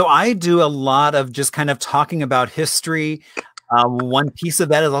 so I do a lot of just kind of talking about history. One piece of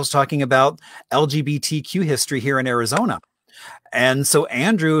that is I was talking about LGBTQ history here in Arizona. And so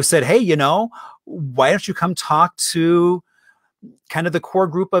Andrew said, hey, why don't you come talk to kind of the core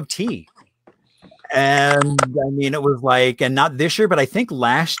group of T? And I mean, it was like, and not this year, but I think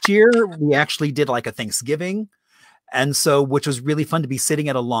last year we actually did like a Thanksgiving. And so, which was really fun to be sitting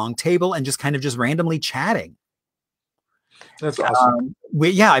at a long table and just kind of just randomly chatting. That's awesome.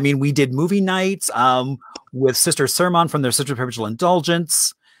 We did movie nights with Sister Sermon from their Sister Perpetual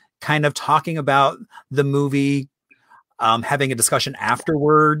Indulgence, kind of talking about the movie, having a discussion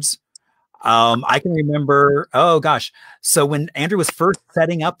afterwards. I can remember, oh gosh. So when Andrew was first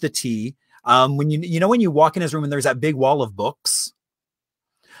setting up the T, when when you walk in his room and there's that big wall of books,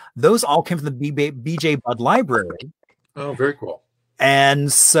 those all came from the BJ Budd Library. Oh, very cool.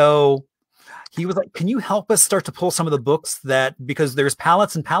 And so he was like, can you help us start to pull some of the books because there's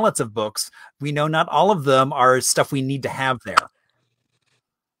pallets and pallets of books. We know not all of them are stuff we need to have there.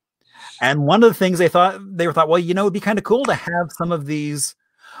 And one of the things they thought, well, it'd be kind of cool to have some of these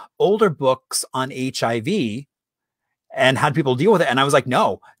older books on HIV and how do people deal with it. And I was like,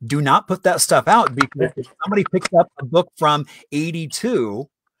 no, do not put that stuff out, because if somebody picks up a book from 82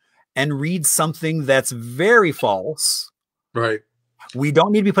 and reads something that's very false, right, we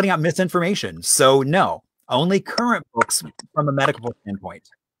don't need to be putting out misinformation. So no, only current books from a medical standpoint.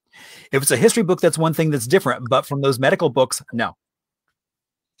 If it's a history book, that's one thing that's different, but from those medical books, no,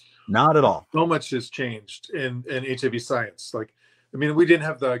 not at all. So much has changed in HIV science. Like, I mean, we didn't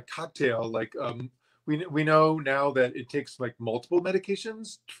have the cocktail, like, we know now that it takes like multiple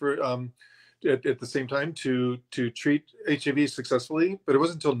medications for at the same time to treat HIV successfully, but it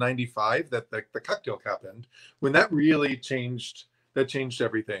wasn't until 95 that the cocktail happened, when that really changed. That changed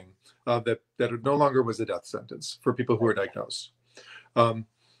everything. That it no longer was a death sentence for people who are diagnosed.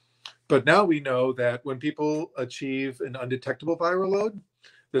 But now we know that when people achieve an undetectable viral load,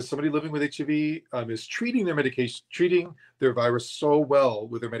 that somebody living with HIV is treating their virus so well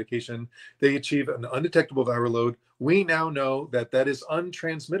with their medication, they achieve an undetectable viral load. We now know that is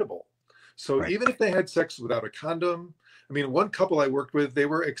untransmittable. So even if they had sex without a condom, I mean, one couple I worked with, they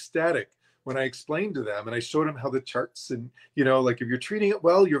were ecstatic when I explained to them and I showed them how the charts and, like if you're treating it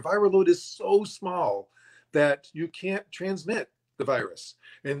well, your viral load is so small that you can't transmit the virus.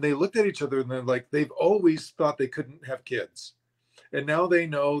 And they looked at each other and they're like, they've always thought they couldn't have kids. And now they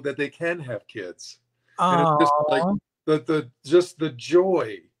know that they can have kids. And it's just like the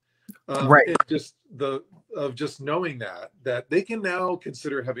joy, right? And just knowing that they can now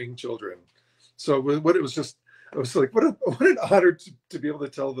consider having children. So what it was like, what an honor to be able to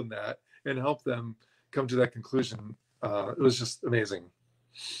tell them that and help them come to that conclusion. It was just amazing.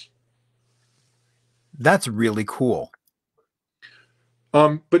 That's really cool.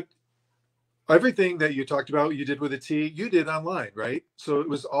 But everything that you talked about, you did with a T, you did online, right? So it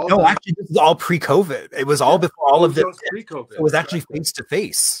was all. No, actually, this is all pre-COVID. It was all before all of this. Pre-COVID. It was actually face to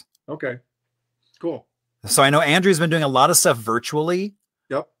face. Okay, cool. So I know Andrew's been doing a lot of stuff virtually.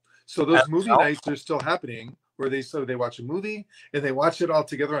 Yep. So those movie nights are still happening, where they watch a movie and they watch it all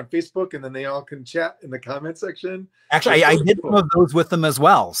together on Facebook, and then they all can chat in the comment section. Actually, I did some of those with them as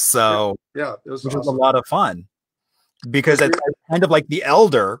well. So yeah, it was which was a lot of fun, because it's kind of like the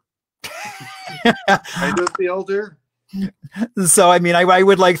elder. I was the elder. So I mean, I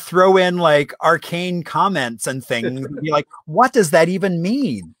would like throw in like arcane comments and things and be like, what does that even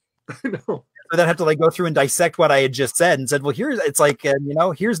mean? I know. So then I have to like go through and dissect what I had just said and said, well, it's like,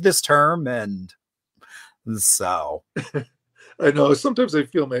 here's this term. And so I know sometimes I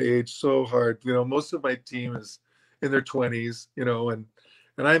feel my age so hard. Most of my team is in their 20s,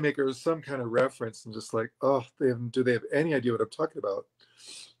 and I make some kind of reference and just like, oh, do they have any idea what I'm talking about?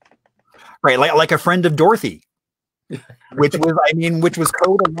 Right. Like a friend of Dorothy, which was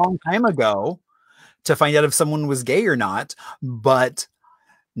code a long time ago to find out if someone was gay or not. But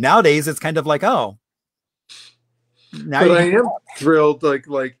nowadays it's kind of like, oh, now. But I am thrilled.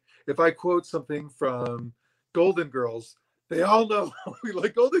 Like if I quote something from Golden Girls. They all know.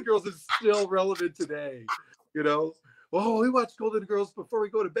 Like Golden Girls is still relevant today. You know, oh, we watch Golden Girls before we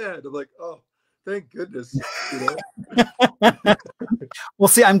go to bed. I'm like, oh, thank goodness. You know? Well,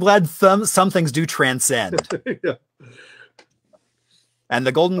 see, I'm glad some things do transcend. Yeah. And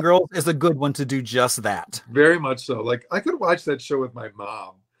the Golden Girls is a good one to do just that. Very much so. Like I could watch that show with my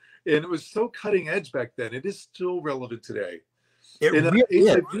mom, and it was so cutting edge back then. It is still relevant today. It And really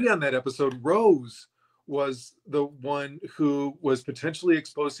is. HIV on that episode, Rose was the one who was potentially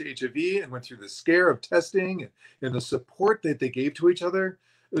exposed to HIV and went through the scare of testing and the support that they gave to each other.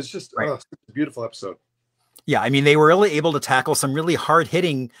 It was just such a beautiful episode. Yeah, I mean, they were really able to tackle some really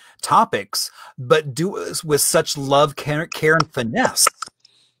hard-hitting topics, but do it with such love, care, and finesse.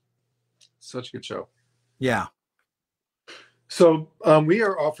 Such a good show. Yeah. So we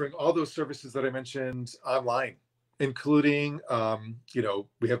are offering all those services that I mentioned online, including, you know,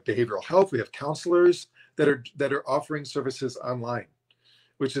 we have behavioral health, we have counselors that are offering services online,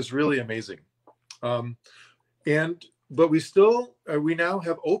 which is really amazing. But we now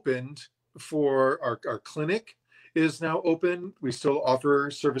have opened for our clinic is now open. We still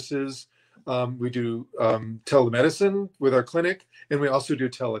offer services. We do telemedicine with our clinic, and we also do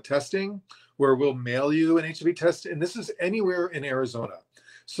teletesting, where we'll mail you an HIV test. And this is anywhere in Arizona.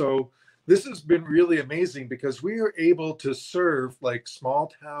 So this has been really amazing because we are able to serve like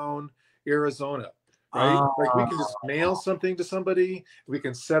small town Arizona, right? Like we can just mail something to somebody. We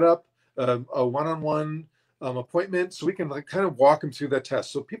can set up a one-on-one appointment, so we can like kind of walk them through that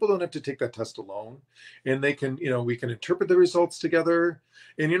test, so people don't have to take that test alone, and they can, you know, we can interpret the results together.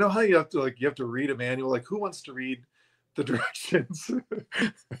 And you know how you have to read a manual, like who wants to read the directions?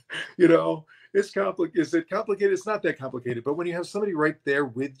 You know, it's complicated. Is it complicated? It's not that complicated, but when you have somebody right there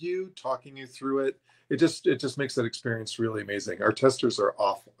with you talking you through it, it just makes that experience really amazing. Our testers are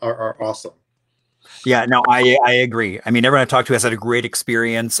awesome. Yeah, no, I agree. I mean, everyone I talked to has had a great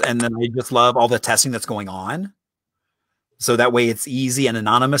experience, and then I just love all the testing that's going on. So that way it's easy and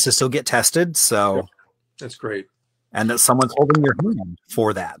anonymous to still get tested. So Yep. That's great. And that someone's holding your hand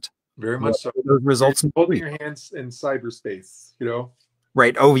for that. Very much so. Those results holding your hands in cyberspace, you know?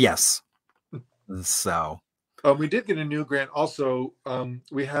 Right. Oh, yes. So we did get a new grant also.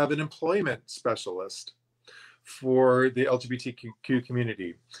 We have an employment specialist for the LGBTQ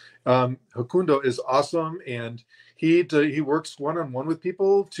community. Hakundo is awesome, and he works one-on-one with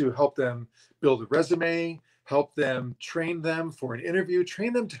people to help them build a resume, help them train them for an interview,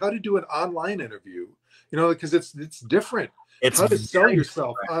 train them to how to do an online interview, you know, because it's different. It's how to sell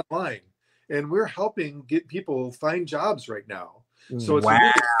yourself online. And we're helping get people find jobs right now. So it's a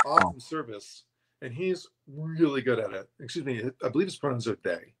really awesome service. And he's really good at it. Excuse me, I believe his pronouns are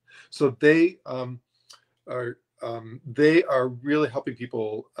they. So they are really helping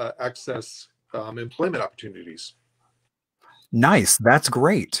people access employment opportunities. Nice. That's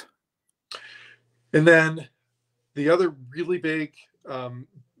great. And then the other really big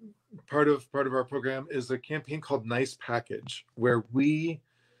part of our program is a campaign called Nice Package, where we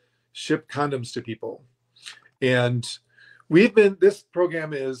ship condoms to people. And this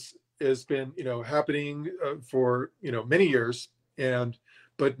program has been, you know, happening for, you know, many years.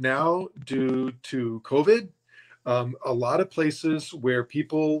 But now due to COVID, a lot of places where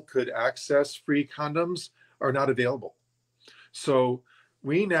people could access free condoms are not available. So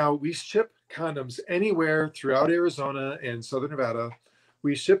we ship condoms anywhere throughout Arizona and Southern Nevada.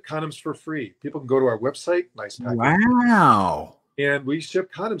 We ship condoms for free. People can go to our website, Nice Package. Wow. And we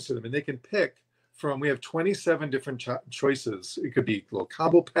ship condoms to them, and they can pick from, we have 27 different choices. It could be little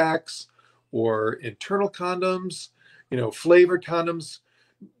combo packs or internal condoms, you know, flavored condoms,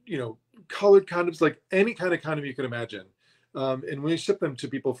 you know, colored condoms, like any kind of condom you can imagine. And we ship them to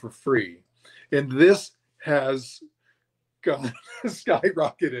people for free. And this has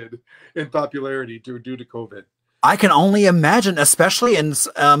skyrocketed in popularity due to COVID. I can only imagine, especially in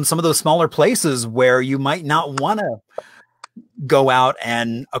some of those smaller places where you might not want to go out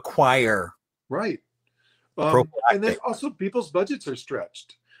and acquire. Right. And then also people's budgets are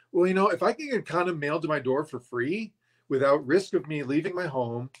stretched. Well, you know, if I can get a condom mailed to my door for free without risk of me leaving my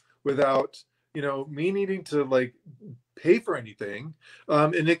home, without, you know, me needing to like pay for anything,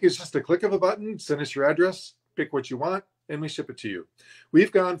 and it's just a click of a button, send us your address, pick what you want, and we ship it to you.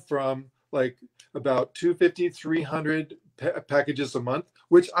 We've gone from like about 250, 300 packages a month,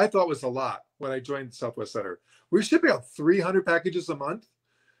 which I thought was a lot when I joined Southwest Center. We're shipping out 300 packages a month.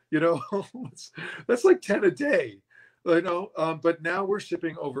 You know, that's like 10 a day, you know, but now we're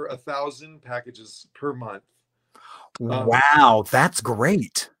shipping over 1,000 packages per month. Wow, that's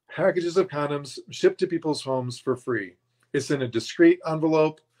great. Packages of condoms shipped to people's homes for free. It's in a discreet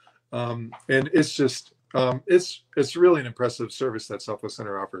envelope, and it's just It's really an impressive service that Southwest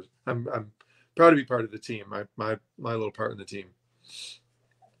Center offers. I'm proud to be part of the team. My little part in the team.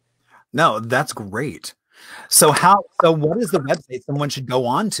 No, that's great. So what is the website someone should go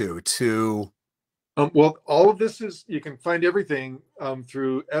on to? Well, all of this is, you can find everything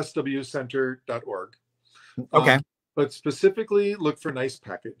through swcenter.org. Okay. But specifically look for Nice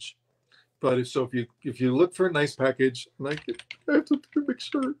Package. But if you look for Nice Package, like, I have to make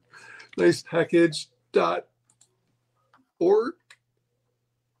sure, nicepackage.org.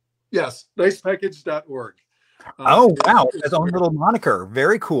 Yes, nicepackage.org. Oh, wow. Its own little moniker.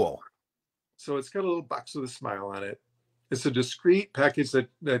 Very cool. So it's got a little box with a smile on it. It's a discreet package that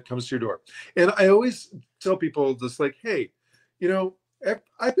comes to your door. And I always tell people this, like, hey,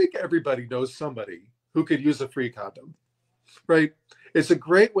 I think everybody knows somebody who could use a free condom, right? It's a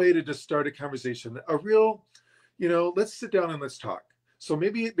great way to just start a conversation, a real, let's sit down and let's talk. So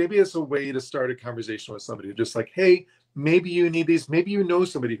maybe it's a way to start a conversation with somebody, just like, hey, maybe you need these, maybe you know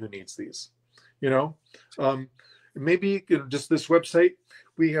somebody who needs these, maybe just this website,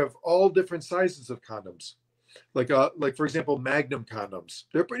 we have all different sizes of condoms. Like for example, Magnum condoms.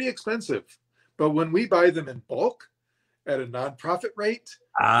 They're pretty expensive, but when we buy them in bulk at a nonprofit rate,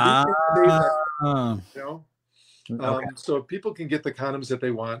 we can save that, Okay. so people can get the condoms that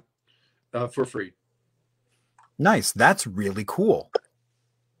they want for free. Nice. That's really cool.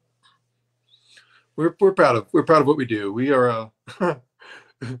 We're proud of what we do. We are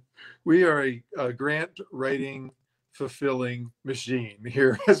a grant writing fulfilling machine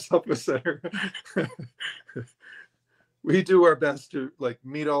here at Southwest Center. We do our best to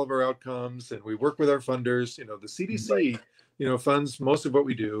meet all of our outcomes, and we work with our funders. The CDC, funds most of what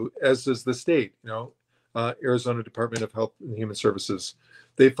we do, as does the state. Arizona Department of Health and Human Services,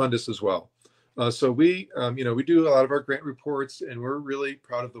 they fund us as well. So we do a lot of our grant reports, and we're really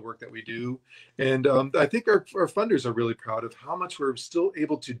proud of the work that we do. And I think our funders are really proud of how much we're still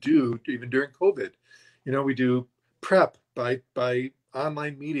able to do even during COVID. We do PrEP by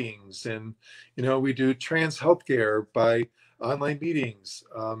online meetings, and we do trans healthcare by online meetings.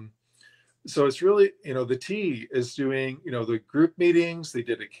 So it's really, the T is doing, the group meetings. They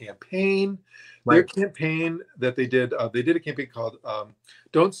did a campaign. Right. Their campaign that they did a campaign called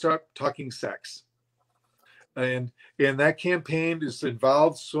 "Don't Stop Talking Sex," and that campaign just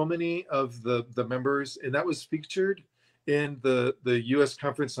involved so many of the members, and that was featured in the U.S.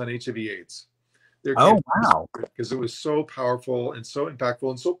 Conference on HIV/AIDS. Oh, wow. Because it was so powerful and so impactful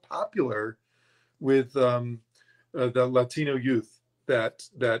and so popular with the Latino youth that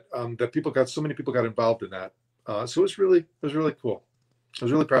so many people got involved in that. So it was really cool. I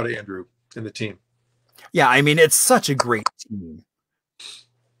was really proud of Andrew and the team. Yeah, I mean, it's such a great team.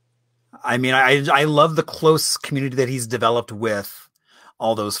 I mean, I love the close community that he's developed with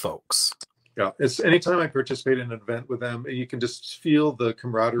all those folks. Yeah, it's anytime I participate in an event with them, you can just feel the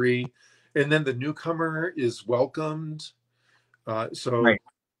camaraderie. And then the newcomer is welcomed. Right.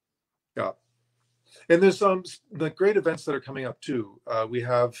 Yeah. And there's the great events that are coming up too. We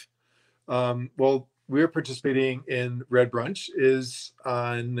have, we're participating in Red Brunch is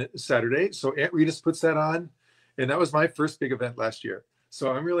on Saturday. So Aunt Rita's puts that on. And that was my first big event last year.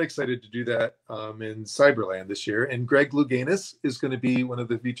 So I'm really excited to do that in Cyberland this year. And Greg Louganis is going to be one of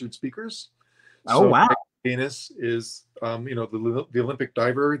the featured speakers. Oh, wow. Greg Louganis is, the Olympic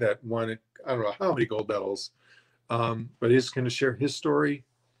diver that won, I don't know how many gold medals, but he's going to share his story.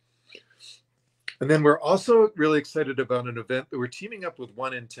 And then we're also really excited about an event that we're teaming up with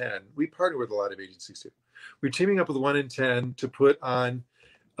 1 in 10. We partner with a lot of agencies too. We're teaming up with 1 in 10 to put on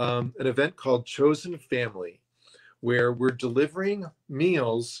an event called Chosen Family, where we're delivering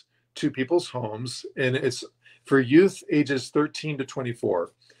meals to people's homes, and it's for youth ages 13 to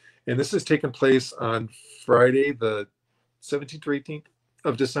 24. And this has taken place on Friday, the 17th or 18th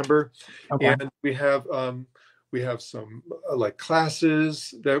of December. Okay. And we have some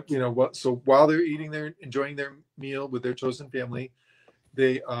classes that, so while they're enjoying their meal with their chosen family,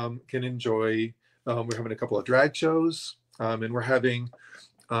 they can enjoy, we're having a couple of drag shows, and we're having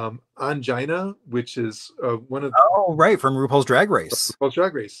Angina, which is one of from RuPaul's Drag Race. RuPaul's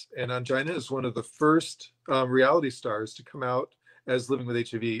Drag Race, and Angina is one of the first reality stars to come out as living with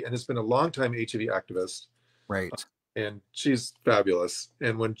HIV, and has been a longtime HIV activist. Right. And she's fabulous.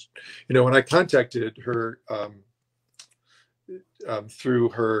 And when I contacted her through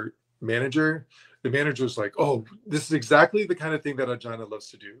her manager, the manager was like, "Oh, this is exactly the kind of thing that Angina loves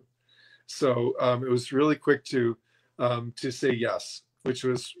to do." So it was really quick to say yes, which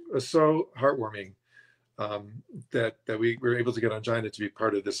was so heartwarming that we were able to get Angina to be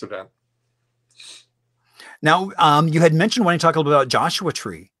part of this event. Now, you had mentioned wanting to talk a little bit about Joshua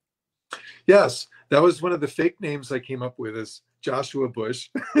Tree. Yes, That was one of the fake names I came up with, is Joshua Bush.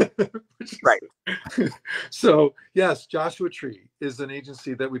 Right. So yes, Joshua Tree is an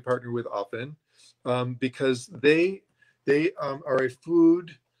agency that we partner with often, because they are a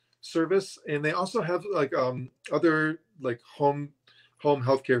food service, and they also have like other like home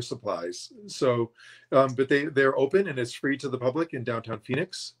healthcare supplies. So, but they're open and it's free to the public in downtown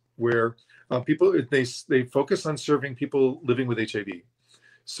Phoenix, where people they focus on serving people living with HIV.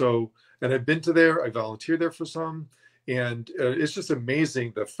 So, and I've been to there. I volunteered there for some, and it's just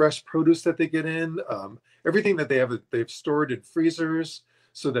amazing the fresh produce that they get in. Everything that they've stored in freezers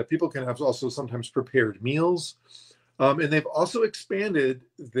so that people can have also sometimes prepared meals. And they've also expanded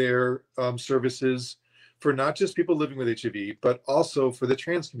their services for not just people living with HIV, but also for the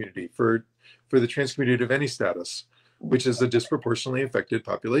trans community, for the trans community of any status, which is a disproportionately affected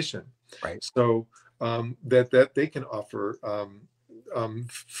population. Right. So that they can offer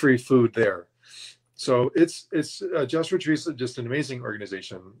free food there. So it's Joshua Tree is just an amazing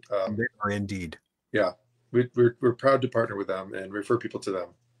organization. They are indeed. Yeah, we're proud to partner with them and refer people to them.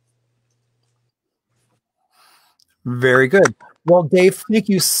 Very good. Well, Dave, thank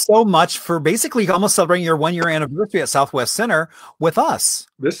you so much for basically almost celebrating your 1-year anniversary at Southwest Center with us.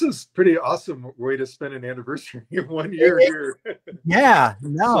 This is pretty awesome way to spend an anniversary of 1 year here. Yeah,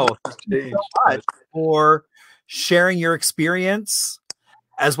 no, So thank you so much for sharing your experience,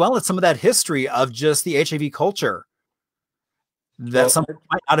 as well as some of that history of just the HIV culture that some people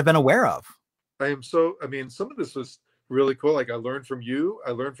might not have been aware of. I mean, some of this was really cool. Like I learned from you.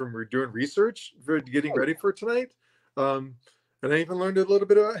 I learned from doing research for getting ready for tonight. And I even learned a little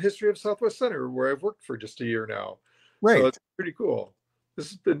bit about history of Southwest Center, where I've worked for just a year now. Right. So it's pretty cool. This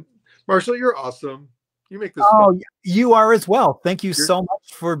has been, Marshall, you're awesome. You make this fun. Fun. You are as well. Thank you so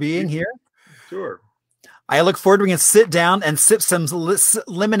much for being here. Sure. I look forward to we can sit down and sip some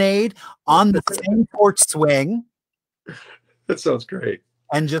lemonade on the same porch swing. That sounds great.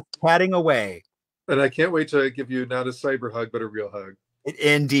 And just chatting away. And I can't wait to give you not a cyber hug, but a real hug.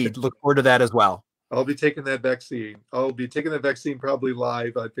 Indeed. Look forward to that as well. I'll be taking that vaccine. I'll be taking the vaccine probably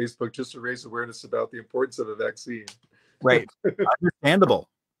live on Facebook just to raise awareness about the importance of a vaccine. Right. Understandable.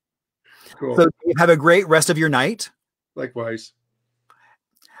 Cool. So have a great rest of your night. Likewise.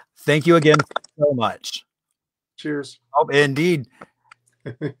 Thank you again so much. Cheers. Oh, indeed.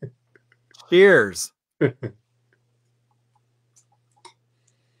 Cheers.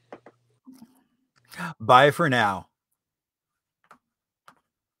 Bye for now.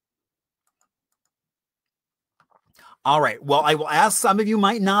 All right. Well, I will ask, some of you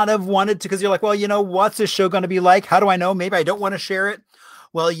might not have wanted to, because you're like, well, you know, what's this show going to be like? How do I know? Maybe I don't want to share it.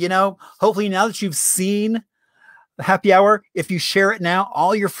 Well, you know, hopefully now that you've seen the happy hour, if you share it now,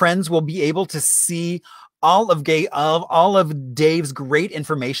 all your friends will be able to see all of Dave's great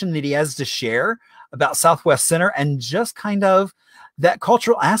information that he has to share about Southwest Center, and just kind of that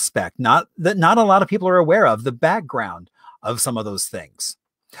cultural aspect, not a lot of people are aware of, the background of some of those things.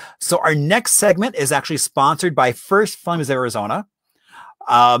 So our next segment is actually sponsored by First Films Arizona.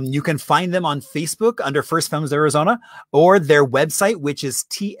 You can find them on Facebook under First Films Arizona, or their website, which is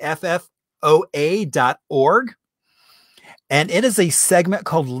tffoa.org. And it is a segment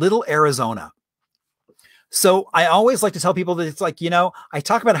called Little Arizona. So I always like to tell people that it's like, you know, I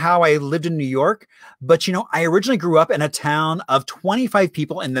talk about how I lived in New York, but, you know, I originally grew up in a town of 25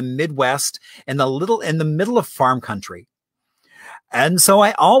 people in the Midwest, in the middle of farm country. And so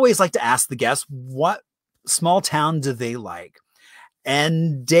I always like to ask the guests, what small town do they like?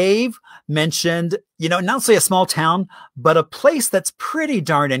 And Dave mentioned, you know, not say a small town, but a place that's pretty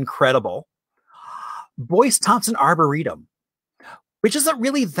darn incredible. Boyce Thompson Arboretum, which isn't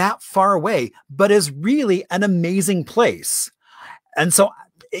really that far away, but is really an amazing place. And so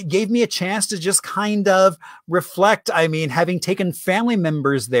it gave me a chance to just kind of reflect. I mean, having taken family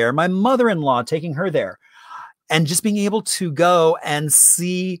members there, my mother-in-law taking her there, and just being able to go and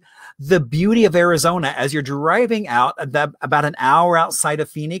see the beauty of Arizona as you're driving out about an hour outside of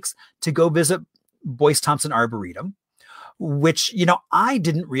Phoenix to go visit Boyce Thompson Arboretum, which, you know, I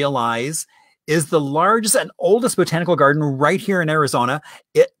didn't realize is the largest and oldest botanical garden right here in Arizona.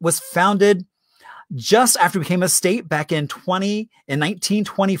 It was founded just after it became a state back in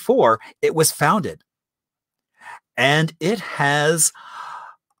 1924. It was founded, and it has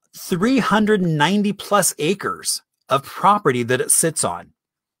 390 plus acres of property that it sits on.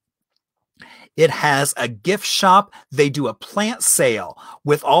 It has a gift shop. They do a plant sale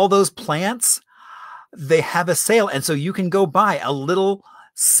with all those plants. They have a sale. And so you can go buy a little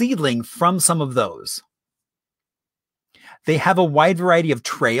seedling from some of those. They have a wide variety of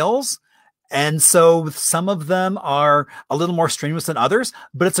trails And so some of them are a little more strenuous than others,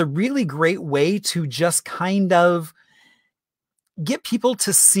 but it's a really great way to just kind of get people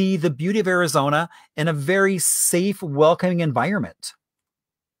to see the beauty of Arizona in a very safe, welcoming environment.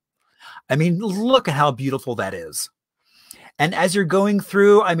 I mean, look at how beautiful that is. And as you're going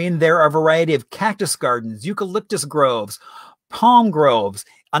through, I mean, there are a variety of cactus gardens, eucalyptus groves, palm groves,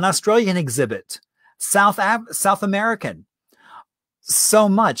 an Australian exhibit, South American, so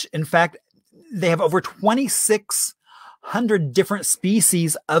much. In fact, they have over 2,600 different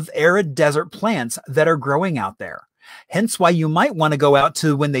species of arid desert plants that are growing out there. Hence why you might want to go out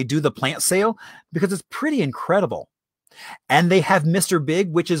to when they do the plant sale, because it's pretty incredible. And they have Mr.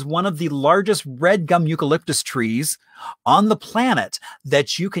 Big, which is one of the largest red gum eucalyptus trees on the planet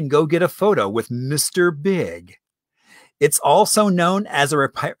that you can go get a photo with Mr. Big. It's also known as a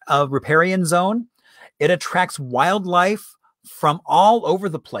riparian zone. It attracts wildlife from all over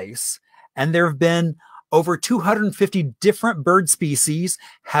the place. And there have been over 250 different bird species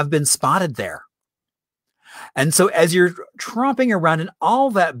have been spotted there. And so as you're tromping around in all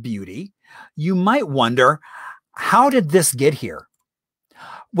that beauty, you might wonder, how did this get here?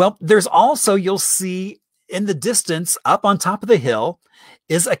 Well, there's also, you'll see in the distance up on top of the hill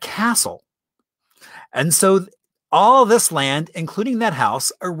is a castle. And so all this land, including that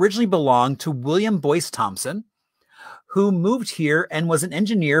house, originally belonged to William Boyce Thompson, who moved here and was an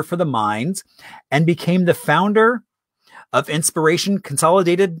engineer for the mines and became the founder of Inspiration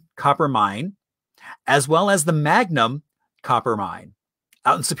Consolidated Copper Mine, as well as the Magnum Copper Mine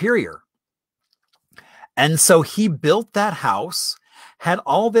out in Superior. And so he built that house, had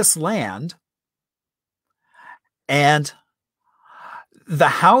all this land, and the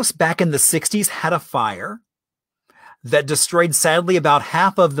house back in the 60s had a fire that destroyed, sadly, about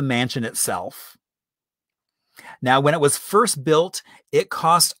half of the mansion itself. Now, when it was first built, it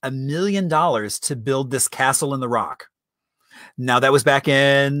cost $1 million to build this castle in the rock. Now, that was back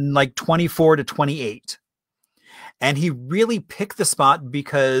in like 24 to 28. And he really picked the spot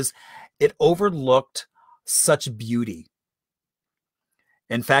because it overlooked such beauty.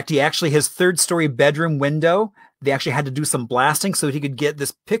 In fact, his third-story bedroom window, they actually had to do some blasting so he could get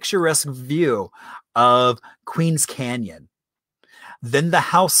this picturesque view of Queens Canyon. Then the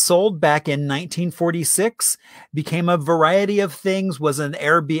house sold back in 1946, became a variety of things, was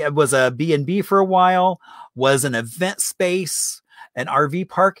a B&B for a while, was an event space, an RV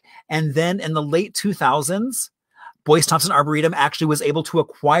park, and then in the late 2000s, Boyce Thompson Arboretum actually was able to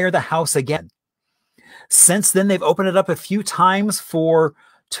acquire the house again. Since then, they've opened it up a few times for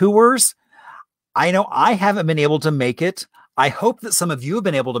tours. I know I haven't been able to make it. I hope that some of you have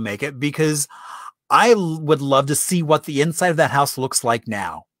been able to make it, because I would love to see what the inside of that house looks like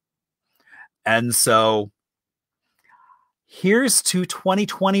now. And so here's to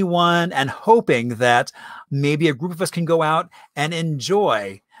 2021 and hoping that maybe a group of us can go out and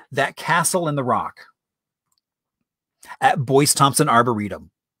enjoy that castle in the rock at Boyce Thompson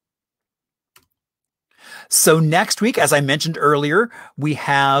Arboretum. So next week, as I mentioned earlier, we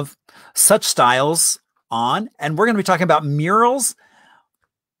have Such Styles on, and we're going to be talking about murals,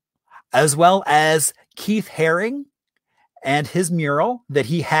 as well as Keith Haring and his mural that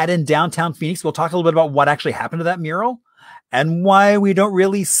he had in downtown Phoenix. We'll talk a little bit about what actually happened to that mural and why we don't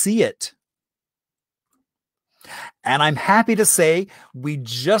really see it. And I'm happy to say we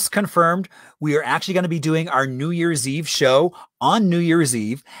just confirmed we are actually going to be doing our New Year's Eve show on New Year's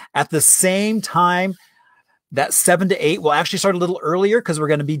Eve at the same time. That 7 to 8 will actually start a little earlier because we're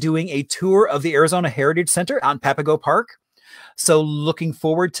going to be doing a tour of the Arizona Heritage Center out in Papago Park. So looking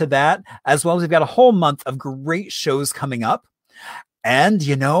forward to that, as well as we've got a whole month of great shows coming up. And,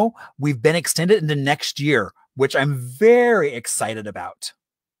 you know, we've been extended into next year, which I'm very excited about,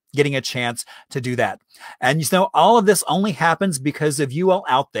 getting a chance to do that. And, you know, all of this only happens because of you all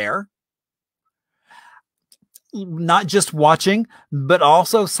out there, not just watching, but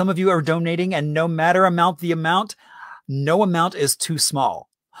also some of you are donating, and no matter the amount, no amount is too small.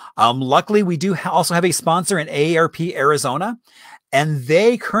 Luckily, we do also have a sponsor in AARP Arizona, and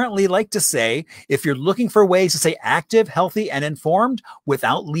they currently like to say, if you're looking for ways to stay active, healthy, and informed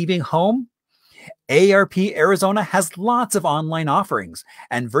without leaving home, AARP Arizona has lots of online offerings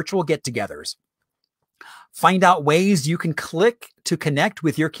and virtual get-togethers. Find out ways you can click to connect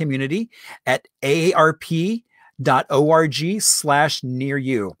with your community at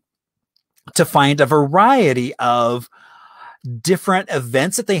aarp.org/near-you to find a variety of different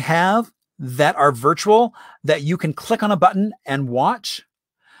events that they have that are virtual that you can click on a button and watch.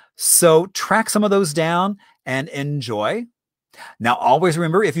 So track some of those down and enjoy. Now, always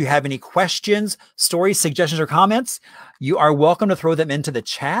remember, if you have any questions, stories, suggestions, or comments, you are welcome to throw them into the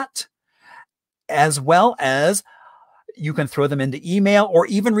chat. as well as you can throw them into email or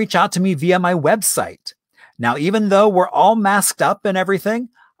even reach out to me via my website. Now, even though we're all masked up and everything,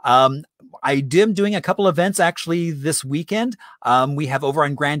 I am doing a couple events actually this weekend. We have over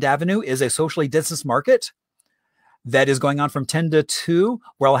on Grand Avenue is a socially distanced market that is going on from 10 to 2,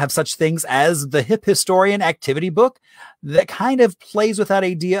 where I'll have such things as the Hip Historian activity book that kind of plays with that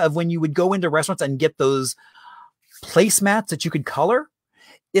idea of when you would go into restaurants and get those placemats that you could color.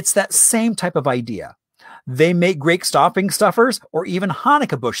 It's that same type of idea. They make great stocking stuffers or even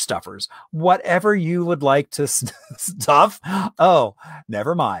Hanukkah bush stuffers, whatever you would like to stuff. Oh,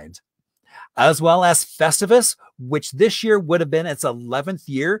 never mind. As well as Festivus, which this year would have been its 11th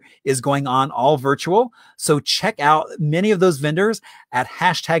year, is going on all virtual. So check out many of those vendors at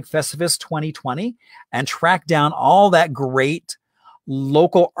 #Festivus 2020 and track down all that great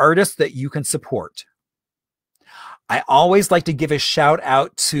local artists that you can support. I always like to give a shout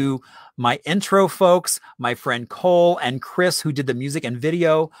out to my intro folks, my friend Cole and Chris, who did the music and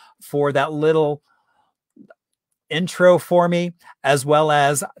video for that little intro for me, as well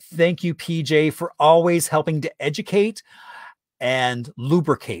as thank you, PJ, for always helping to educate and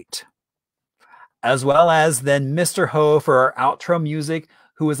lubricate, as well as then Mr. Ho for our outro music,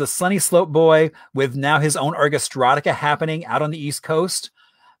 who is a Sunny Slope boy with now his own Orchestrotica happening out on the East Coast,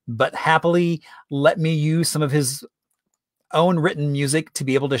 but happily let me use some of his own written music to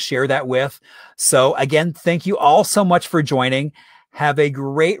be able to share that with. So again, thank you all so much for joining. Have a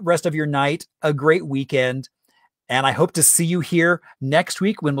great rest of your night, a great weekend. And I hope to see you here next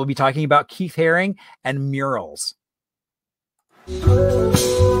week when we'll be talking about Keith Haring and murals.